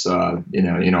ascorbate. It's all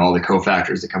the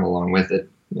cofactors that come along with it.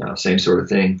 Same sort of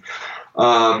thing. So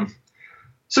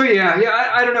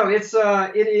I don't know. It's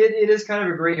it is kind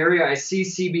of a gray area. I see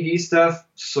CBD stuff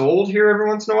sold here every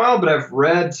once in a while, but I've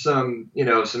read some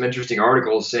interesting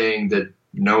articles saying that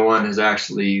no one has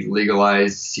actually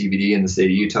legalized CBD in the state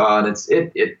of Utah, and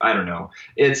I don't know.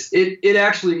 It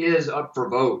actually is up for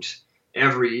vote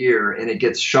every year, and it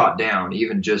gets shot down,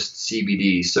 even just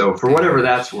CBD. So for whatever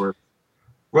that's worth,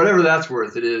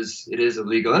 it is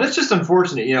illegal, and it's just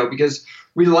unfortunate, because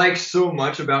we like so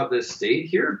much about this state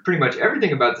here, pretty much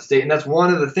everything about the state, and that's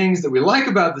one of the things that we like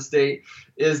about the state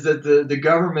is that the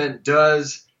government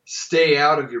does stay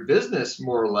out of your business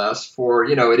more or less. For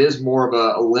it is more of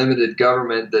a limited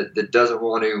government that doesn't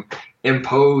want to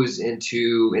impose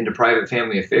into private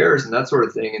family affairs and that sort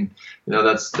of thing. And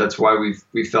that's why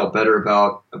we felt better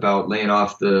about laying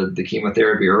off the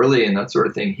chemotherapy early and that sort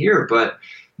of thing here. But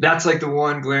that's like the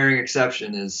one glaring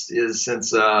exception is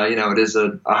since it is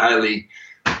a highly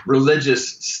religious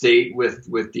state with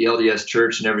the LDS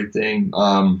Church and everything.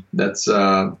 Not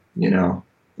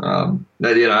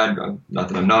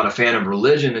that I'm not a fan of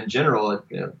religion in general,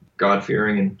 God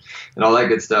fearing and all that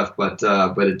good stuff, but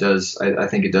it does. I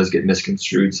think it does get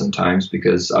misconstrued sometimes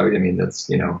because that's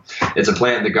it's a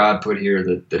plant that God put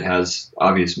here that has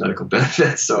obvious medical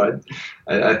benefits. So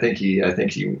I think he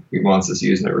wants us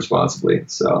using it responsibly.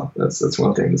 So that's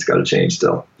one thing that's got to change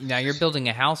still. Now you're building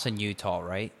a house in Utah,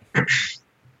 right?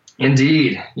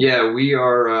 Indeed. Yeah, we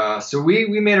are. So we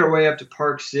made our way up to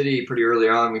Park City pretty early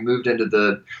on. We moved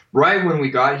into right when we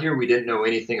got here, we didn't know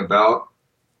anything about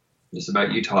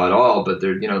Utah at all, but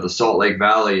there, the Salt Lake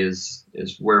Valley is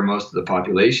where most of the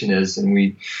population is. And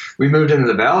we moved into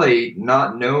the valley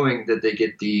not knowing that they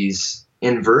get these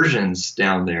inversions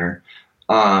down there.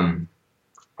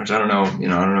 Which I don't know, I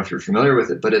don't know if you're familiar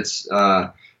with it, but it's,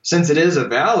 since it is a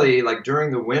valley, like during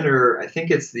the winter, I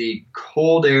think it's the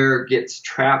cold air gets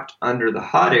trapped under the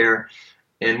hot air.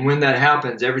 And when that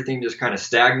happens, everything just kind of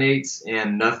stagnates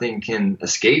and nothing can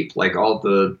escape, like all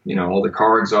the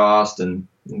car exhaust and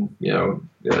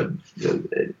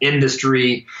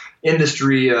industry,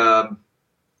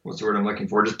 what's the word I'm looking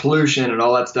for? Just pollution and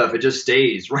all that stuff. It just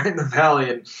stays right in the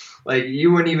valley. And like,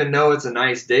 you wouldn't even know it's a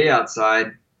nice day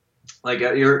outside. Like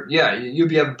you'd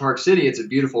be up in Park City. It's a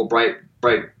beautiful, bright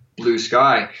blue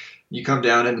sky. You come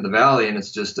down into the valley and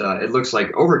it's just, it looks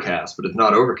like overcast, but it's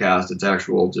not overcast. It's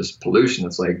actual just pollution.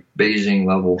 It's like Beijing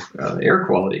level air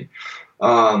quality.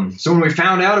 So when we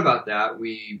found out about that,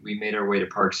 we made our way to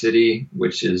Park City,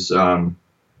 which is,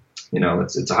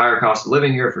 it's a higher cost of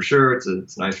living here for sure. It's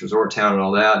a nice resort town and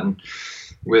all that. And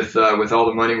with all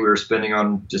the money we were spending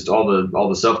on just all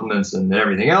the supplements and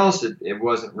everything else, it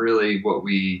wasn't really what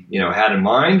we, had in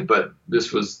mind. But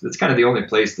it's kind of the only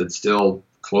place that's still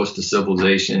close to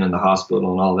civilization and the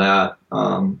hospital and all that.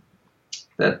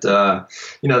 That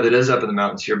is up in the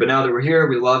mountains here. But now that we're here,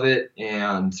 we love it,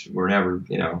 and we're never,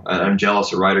 I'm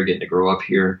jealous of Ryder getting to grow up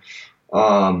here.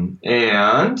 And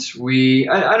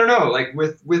I don't know, like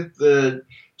with the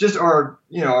just our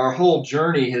whole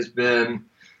journey has been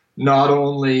not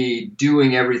only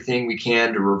doing everything we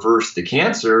can to reverse the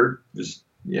cancer, just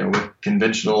with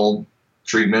conventional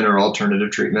treatment or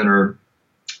alternative treatment or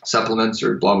supplements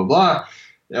or blah blah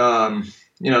blah.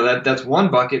 That's one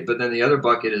bucket, but then the other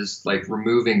bucket is like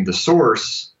removing the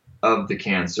source of the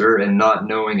cancer and not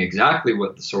knowing exactly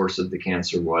what the source of the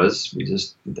cancer was.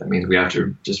 That means we have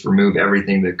to just remove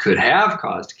everything that could have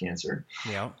caused cancer.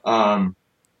 Yeah.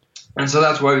 And so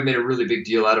that's why we made a really big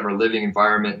deal out of our living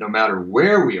environment. No matter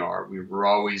where we are, we were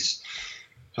always,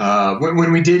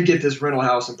 when we did get this rental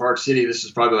house in Park City, this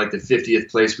is probably like the 50th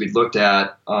place we'd looked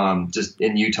at, just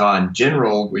in Utah in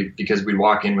general, because we'd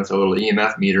walk in with a little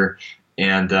EMF meter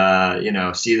and,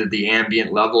 see that the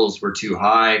ambient levels were too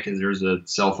high because there's a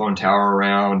cell phone tower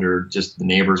around or just the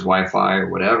neighbor's Wi-Fi or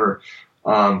whatever.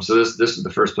 So this is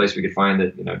the first place we could find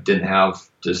that, didn't have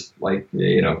just like,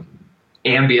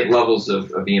 ambient levels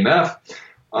of EMF.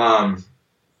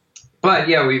 But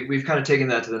yeah, we've kind of taken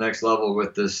that to the next level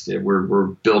with this. We're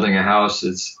building a house.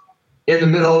 It's in the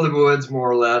middle of the woods, more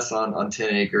or less, on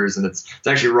 10 acres. And it's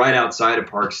actually right outside of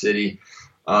Park City.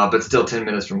 But still 10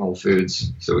 minutes from Whole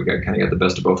Foods. So we kind of got the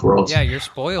best of both worlds. Yeah, you're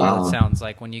spoiled, it sounds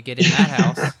like, when you get in that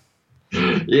house.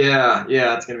 Yeah,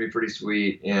 it's going to be pretty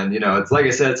sweet. And, it's like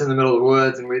I said, it's in the middle of the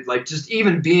woods. And we just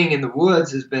even being in the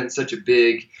woods has been such a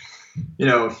big,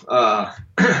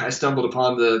 I stumbled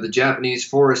upon the Japanese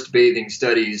forest bathing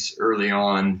studies early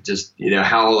on, just,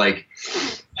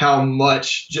 how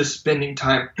much just spending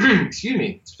time,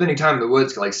 spending time in the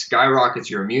woods like skyrockets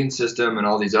your immune system and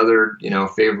all these other,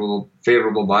 favorable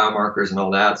biomarkers and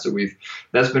all that. So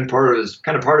that's been part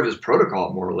of his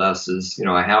protocol, more or less, is,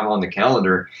 I have on the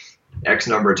calendar X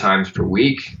number of times per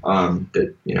week,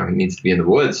 that, he needs to be in the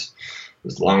woods.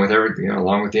 Just along with everything,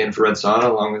 along with the infrared sauna,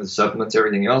 along with the supplements,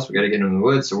 everything else, we got to get in the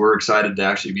woods. So we're excited to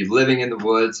actually be living in the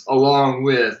woods along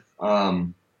with,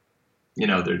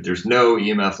 there's no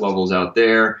EMF levels out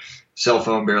there. Cell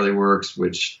phone barely works,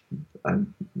 which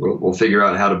we'll figure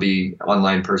out how to be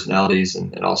online personalities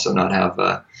and also not have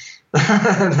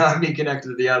not be connected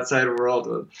to the outside world.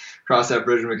 We'll cross that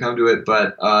bridge when we come to it.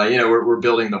 But we're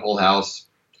building the whole house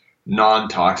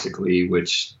non-toxically,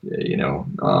 which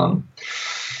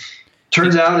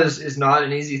turns out is not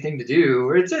an easy thing to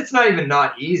do. It's not even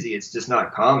not easy. It's just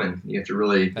not common. You have to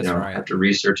really, right. have to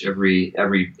research every,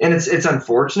 and it's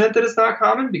unfortunate that it's not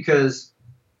common because,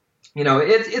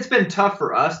 it's been tough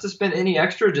for us to spend any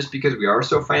extra just because we are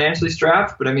so financially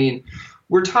strapped. But I mean,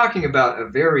 we're talking about a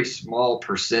very small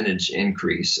percentage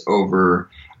increase over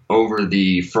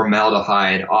the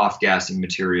formaldehyde off-gassing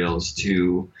materials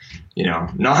to,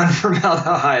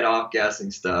 non-formaldehyde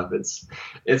off-gassing stuff. It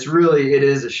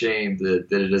is a shame that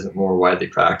it isn't more widely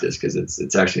practiced because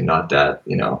it's actually not that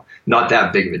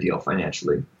big of a deal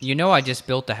financially. I just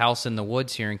built a house in the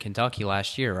woods here in Kentucky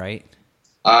last year, right?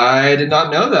 I did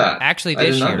not know that. Actually,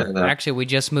 this year. Actually, we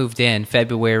just moved in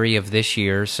February of this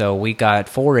year, so we got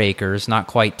 4 acres, not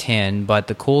quite 10, but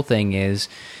the cool thing is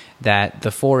that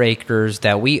the 4 acres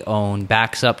that we own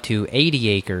backs up to 80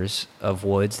 acres of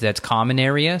woods. That's common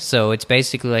area. So it's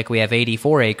basically like we have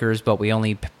 84 acres, but we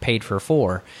only paid for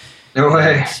 4. No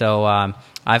way. So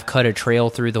I've cut a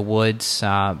trail through the woods,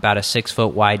 about a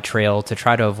 6-foot wide trail to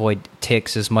try to avoid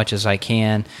ticks as much as I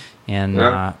can.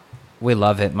 And we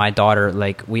love it. My daughter,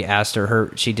 we asked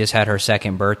her, she just had her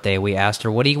 2nd birthday. We asked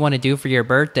her, what do you want to do for your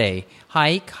birthday?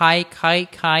 Hike.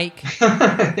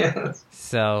 Yes.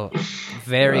 So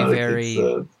very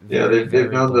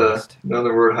they've known the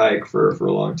word hike for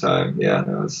a long time. Yeah,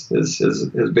 no, his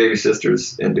baby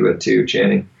sister's into it too,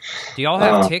 Channing. Do y'all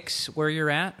have ticks where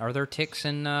you're at? Are there ticks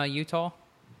in Utah?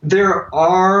 There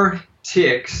are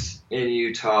ticks in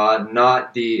Utah,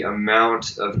 not the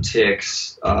amount of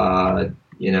ticks that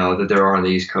there are on the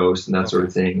East Coast and that sort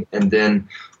of thing. And then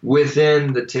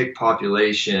within the tick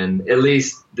population, at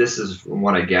least this is from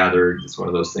what I gathered, it's one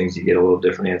of those things you get a little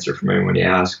different answer from everyone you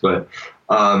ask, but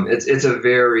It's a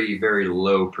very, very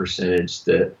low percentage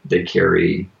that they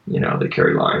carry, they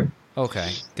carry Lyme.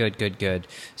 Okay, good.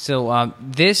 So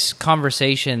this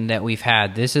conversation that we've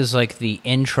had, this is like the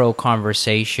intro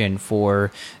conversation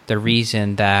for the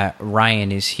reason that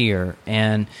Ryan is here.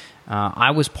 And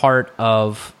I was part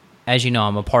of, as you know,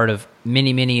 I'm a part of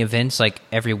many events, like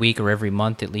every week or every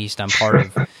month at least, I'm part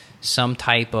of some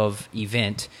type of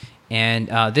event. And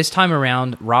this time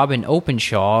around, Robin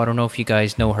Openshaw, I don't know if you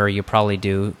guys know her, you probably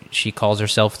do. She calls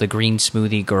herself the Green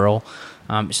Smoothie Girl.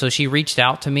 So she reached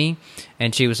out to me,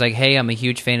 and she was like, hey, I'm a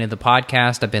huge fan of the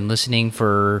podcast. I've been listening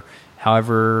for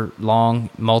however long,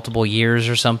 multiple years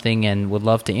or something, and would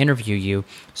love to interview you.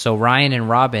 So Ryan and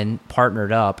Robin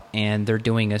partnered up, and they're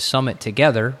doing a summit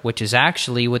together, which is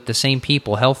actually with the same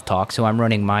people, Health Talk, who I'm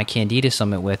running my Candida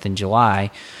Summit with in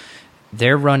July.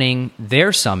 They're running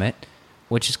their summit,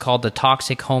 which is called the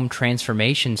Toxic Home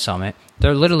Transformation Summit.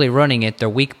 They're literally running it the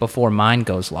week before mine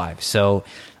goes live. So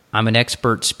I'm an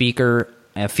expert speaker,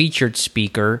 a featured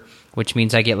speaker, which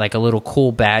means I get like a little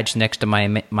cool badge next to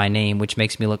my name, which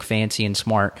makes me look fancy and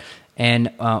smart.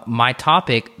 And my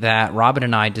topic that Robin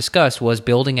and I discussed was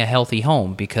building a healthy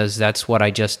home, because that's what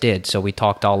I just did. So we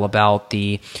talked all about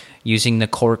using the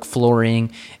cork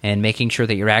flooring and making sure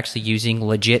that you're actually using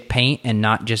legit paint and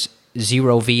not just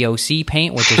zero VOC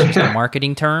paint, which is just a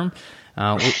marketing term.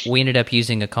 We ended up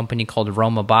using a company called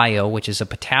Aroma Bio, which is a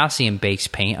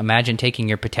potassium-based paint. Imagine taking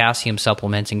your potassium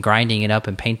supplements and grinding it up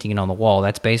and painting it on the wall.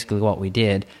 That's basically what we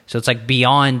did. So it's like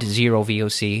beyond zero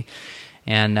VOC.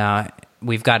 And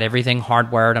we've got everything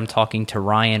hardwired. I'm talking to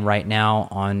Ryan right now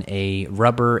on a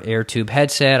rubber air tube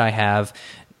headset. I have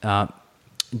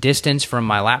distance from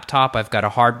my laptop. I've got a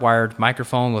hardwired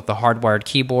microphone with a hardwired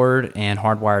keyboard and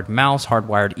hardwired mouse,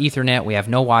 hardwired Ethernet. We have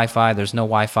no Wi-Fi. There's no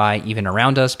Wi-Fi even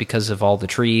around us because of all the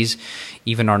trees.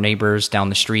 Even our neighbors down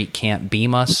the street can't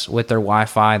beam us with their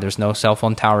Wi-Fi. There's no cell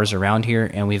phone towers around here,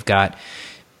 and we've got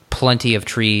plenty of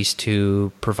trees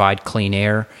to provide clean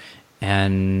air.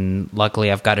 And luckily,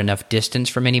 I've got enough distance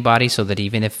from anybody so that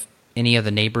even if any of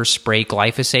the neighbors spray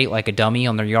glyphosate like a dummy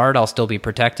on their yard, I'll still be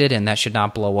protected, and that should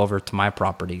not blow over to my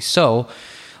property. So,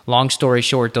 long story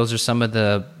short, those are some of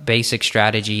the basic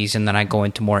strategies, and then I go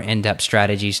into more in-depth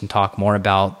strategies and talk more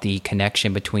about the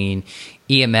connection between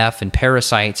EMF and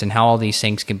parasites and how all these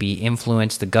things can be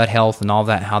influenced, the gut health and all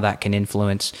that, how that can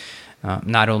influence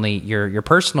not only your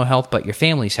personal health, but your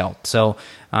family's health. So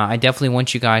I definitely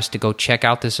want you guys to go check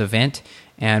out this event,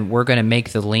 and we're going to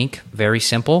make the link very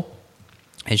simple.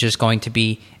 It's just going to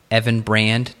be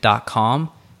evanbrand.com/home,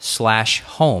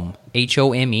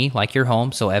 HOME, like your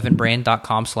home. So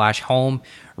evanbrand.com/home.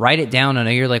 Write it down. I know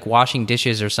you're like washing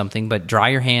dishes or something, but dry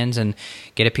your hands and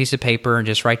get a piece of paper and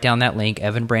just write down that link,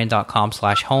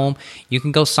 evanbrand.com/home. You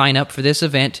can go sign up for this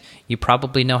event. You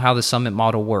probably know how the summit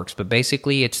model works, but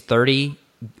basically it's 30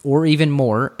 or even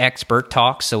more expert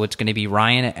talks. So it's going to be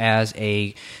Ryan as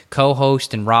a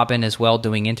co-host and Robin as well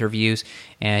doing interviews.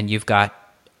 And you've got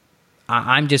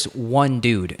I'm just one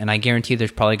dude, and I guarantee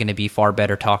there's probably going to be far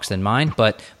better talks than mine,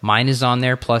 but mine is on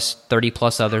there, plus 30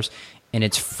 plus others, and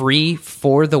it's free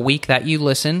for the week that you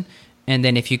listen. And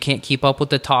then if you can't keep up with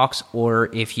the talks, or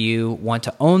if you want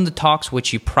to own the talks,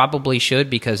 which you probably should,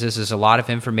 because this is a lot of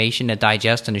information to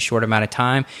digest in a short amount of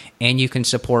time, and you can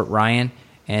support Ryan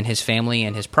and his family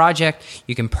and his project,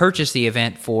 you can purchase the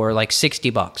event for like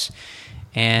 $60.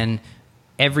 And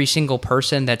every single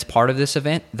person that's part of this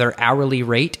event, their hourly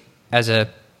rate as a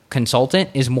consultant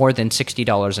is more than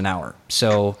 $60 an hour.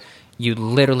 So you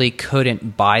literally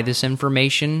couldn't buy this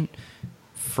information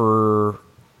for,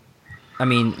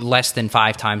 less than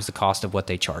 5 times the cost of what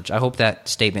they charge. I hope that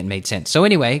statement made sense. So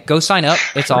anyway, go sign up.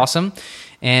 It's awesome.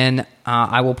 And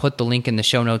I will put the link in the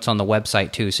show notes on the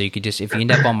website too. So you could just, if you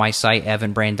end up on my site,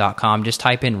 evanbrand.com, just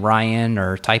type in Ryan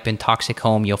or type in Toxic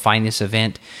Home. You'll find this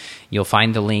event. You'll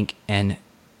find the link. And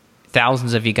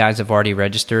thousands of you guys have already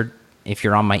registered. If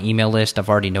you're on my email list, I've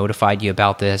already notified you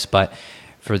about this. But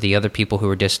for the other people who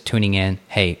are just tuning in,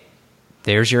 hey,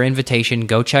 there's your invitation.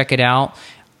 Go check it out.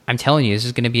 I'm telling you, this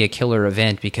is going to be a killer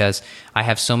event, because I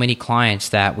have so many clients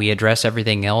that we address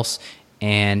everything else.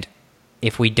 And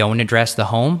if we don't address the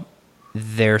home,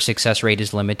 their success rate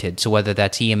is limited. So whether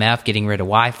that's EMF, getting rid of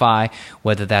Wi-Fi,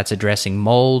 whether that's addressing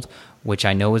mold, which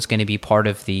I know is going to be part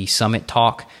of the summit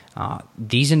talk,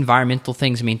 these environmental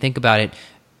things, think about it.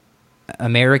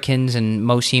 Americans and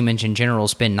most humans in general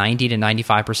spend 90 to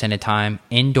 95% of time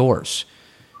indoors,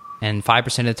 and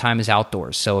 5% of the time is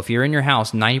outdoors. So if you're in your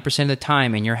house, 90% of the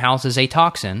time in your house is a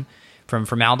toxin from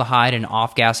formaldehyde and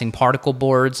off-gassing particle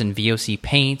boards and VOC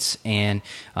paints and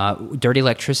dirty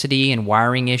electricity and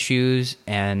wiring issues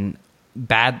and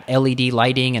bad LED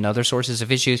lighting and other sources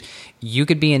of issues, you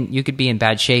could be in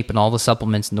bad shape, and all the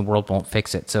supplements in the world won't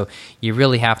fix it. So you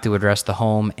really have to address the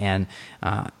home, and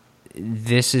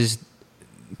this is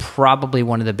probably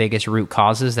one of the biggest root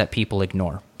causes that people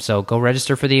ignore. So go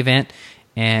register for the event.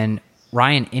 And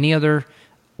Ryan, any other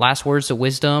last words of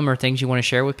wisdom or things you want to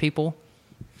share with people?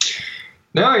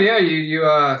 No, yeah,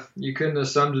 you couldn't have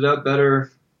summed it up better.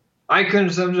 I couldn't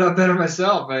have summed it up better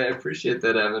myself. I appreciate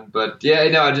that, Evan. But yeah,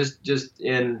 no, just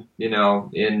in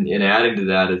adding to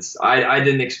that, I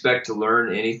didn't expect to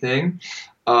learn anything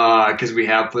because we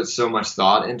have put so much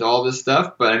thought into all this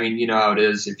stuff. But I mean, you know how it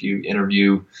is. If you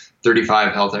interview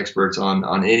 35 health experts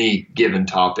on any given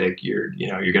topic, you're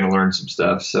going to learn some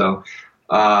stuff. So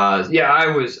yeah,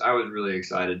 I was really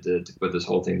excited to put this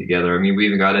whole thing together. I mean, we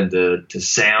even got into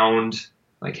sound.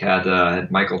 Like had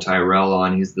Michael Tyrell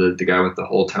on. He's the guy with the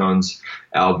Whole Tones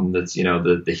album. That's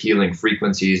the healing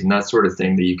frequencies and that sort of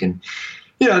thing that you can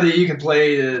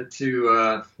play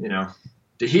to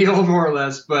heal more or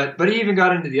less. But he even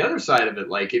got into the other side of it.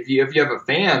 Like if you have a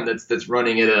fan that's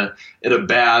running at a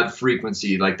bad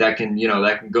frequency, like that can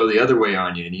go the other way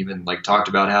on you. And even like talked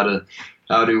about how to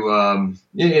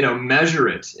measure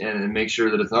it and make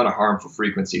sure that it's not a harmful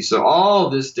frequency. So all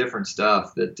this different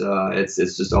stuff that it's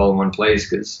just all in one place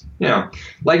because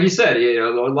like you said,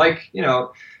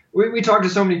 we talk to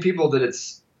so many people that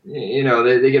it's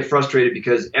they get frustrated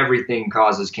because everything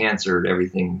causes cancer,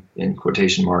 everything in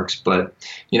quotation marks. But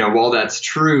while that's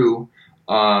true,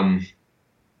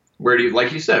 where do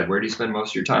you spend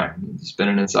most of your time? You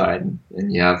spend it inside,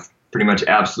 and you have pretty much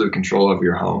absolute control over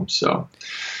your home. So.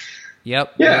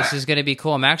 Yep. Yeah. This is going to be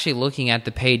cool. I'm actually looking at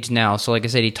the page now. So like I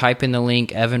said, you type in the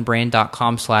link,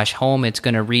 evanbrand.com/home. It's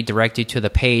going to redirect you to the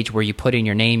page where you put in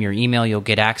your name, your email, you'll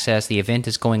get access. The event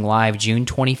is going live June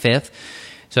 25th.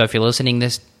 So if you're listening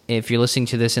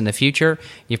to this in the future,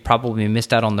 you've probably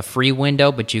missed out on the free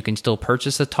window, but you can still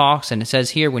purchase the talks. And it says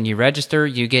here, when you register,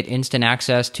 you get instant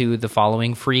access to the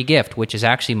following free gift, which is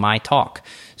actually my talk.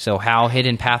 So how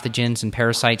hidden pathogens and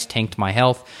parasites tanked my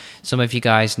health. Some of you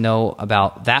guys know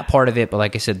about that part of it, but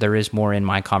like I said, there is more in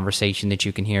my conversation that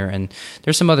you can hear. And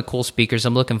there's some other cool speakers.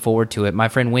 I'm looking forward to it. My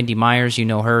friend Wendy Myers, you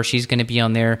know her. She's going to be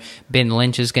on there. Ben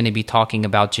Lynch is going to be talking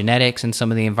about genetics and some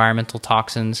of the environmental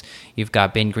toxins. You've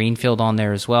got Ben Greenfield on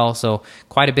there as well. So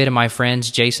quite a bit of my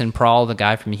friends. Jason Prawl, the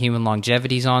guy from Human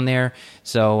Longevity, is on there.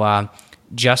 So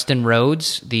Justin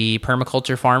Rhodes, the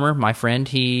permaculture farmer, my friend,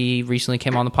 he recently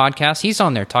came on the podcast. He's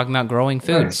on there talking about growing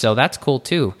food. Nice. So that's cool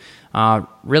too.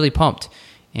 Really pumped.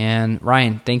 And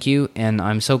Ryan, thank you. And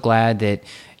I'm so glad that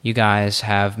you guys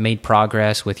have made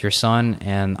progress with your son.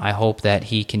 And I hope that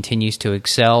he continues to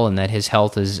excel and that his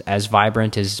health is as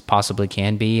vibrant as possibly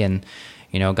can be. And,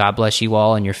 God bless you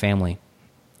all and your family.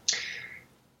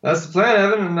 That's the plan,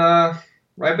 Evan. And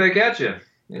right back at you.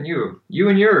 And you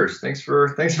and yours. Thanks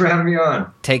for having me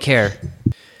on. Take care.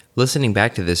 Listening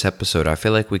back to this episode, I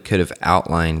feel like we could have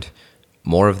outlined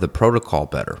more of the protocol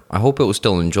better. I hope it was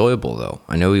still enjoyable, though.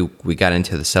 I know we got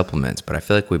into the supplements, but I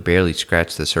feel like we barely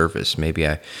scratched the surface. Maybe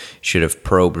I should have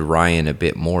probed Ryan a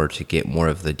bit more to get more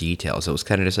of the details. It was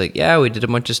kind of just like, yeah, we did a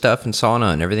bunch of stuff in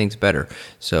sauna and everything's better.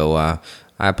 So I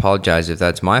apologize if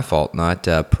that's my fault, not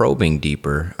probing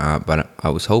deeper, but I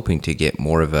was hoping to get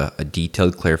more of a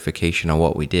detailed clarification on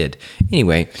what we did.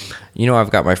 Anyway, I've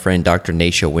got my friend Dr.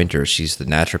 Naisha Winters. She's the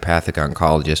naturopathic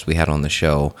oncologist we had on the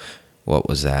show. What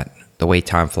was that? The way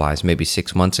time flies, maybe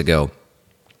 6 months ago.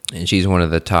 And she's one of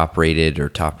the top-rated or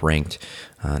top-ranked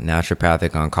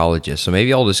naturopathic oncologists. So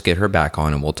maybe I'll just get her back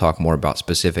on and we'll talk more about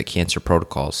specific cancer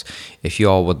protocols. If you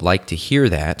all would like to hear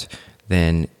that,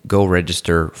 then go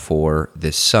register for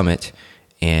this summit.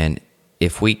 And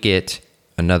if we get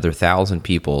another 1,000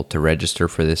 people to register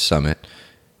for this summit,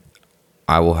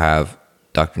 I will have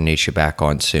Dr. Naisha back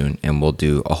on soon and we'll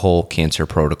do a whole cancer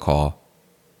protocol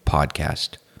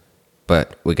podcast.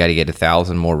 But we got to get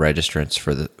 1,000 more registrants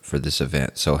for this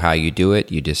event. So how you do it,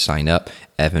 you just sign up,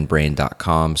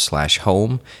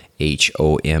 evanbrand.com/home,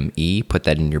 HOME. Put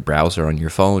that in your browser on your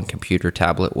phone, computer,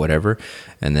 tablet, whatever,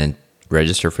 and then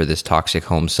register for this Toxic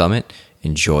Home Summit.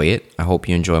 Enjoy it. I hope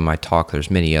you enjoy my talk.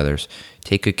 There's many others.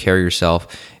 Take good care of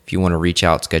yourself. If you want to reach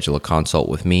out, schedule a consult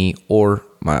with me or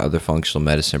my other functional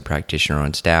medicine practitioner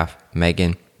on staff,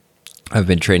 Megan. I've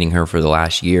been training her for the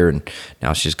last year, and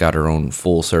now she's got her own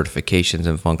full certifications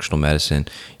in functional medicine.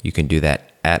 You can do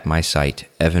that at my site,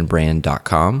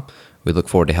 evanbrand.com. We look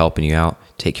forward to helping you out.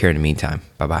 Take care in the meantime.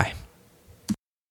 Bye-bye.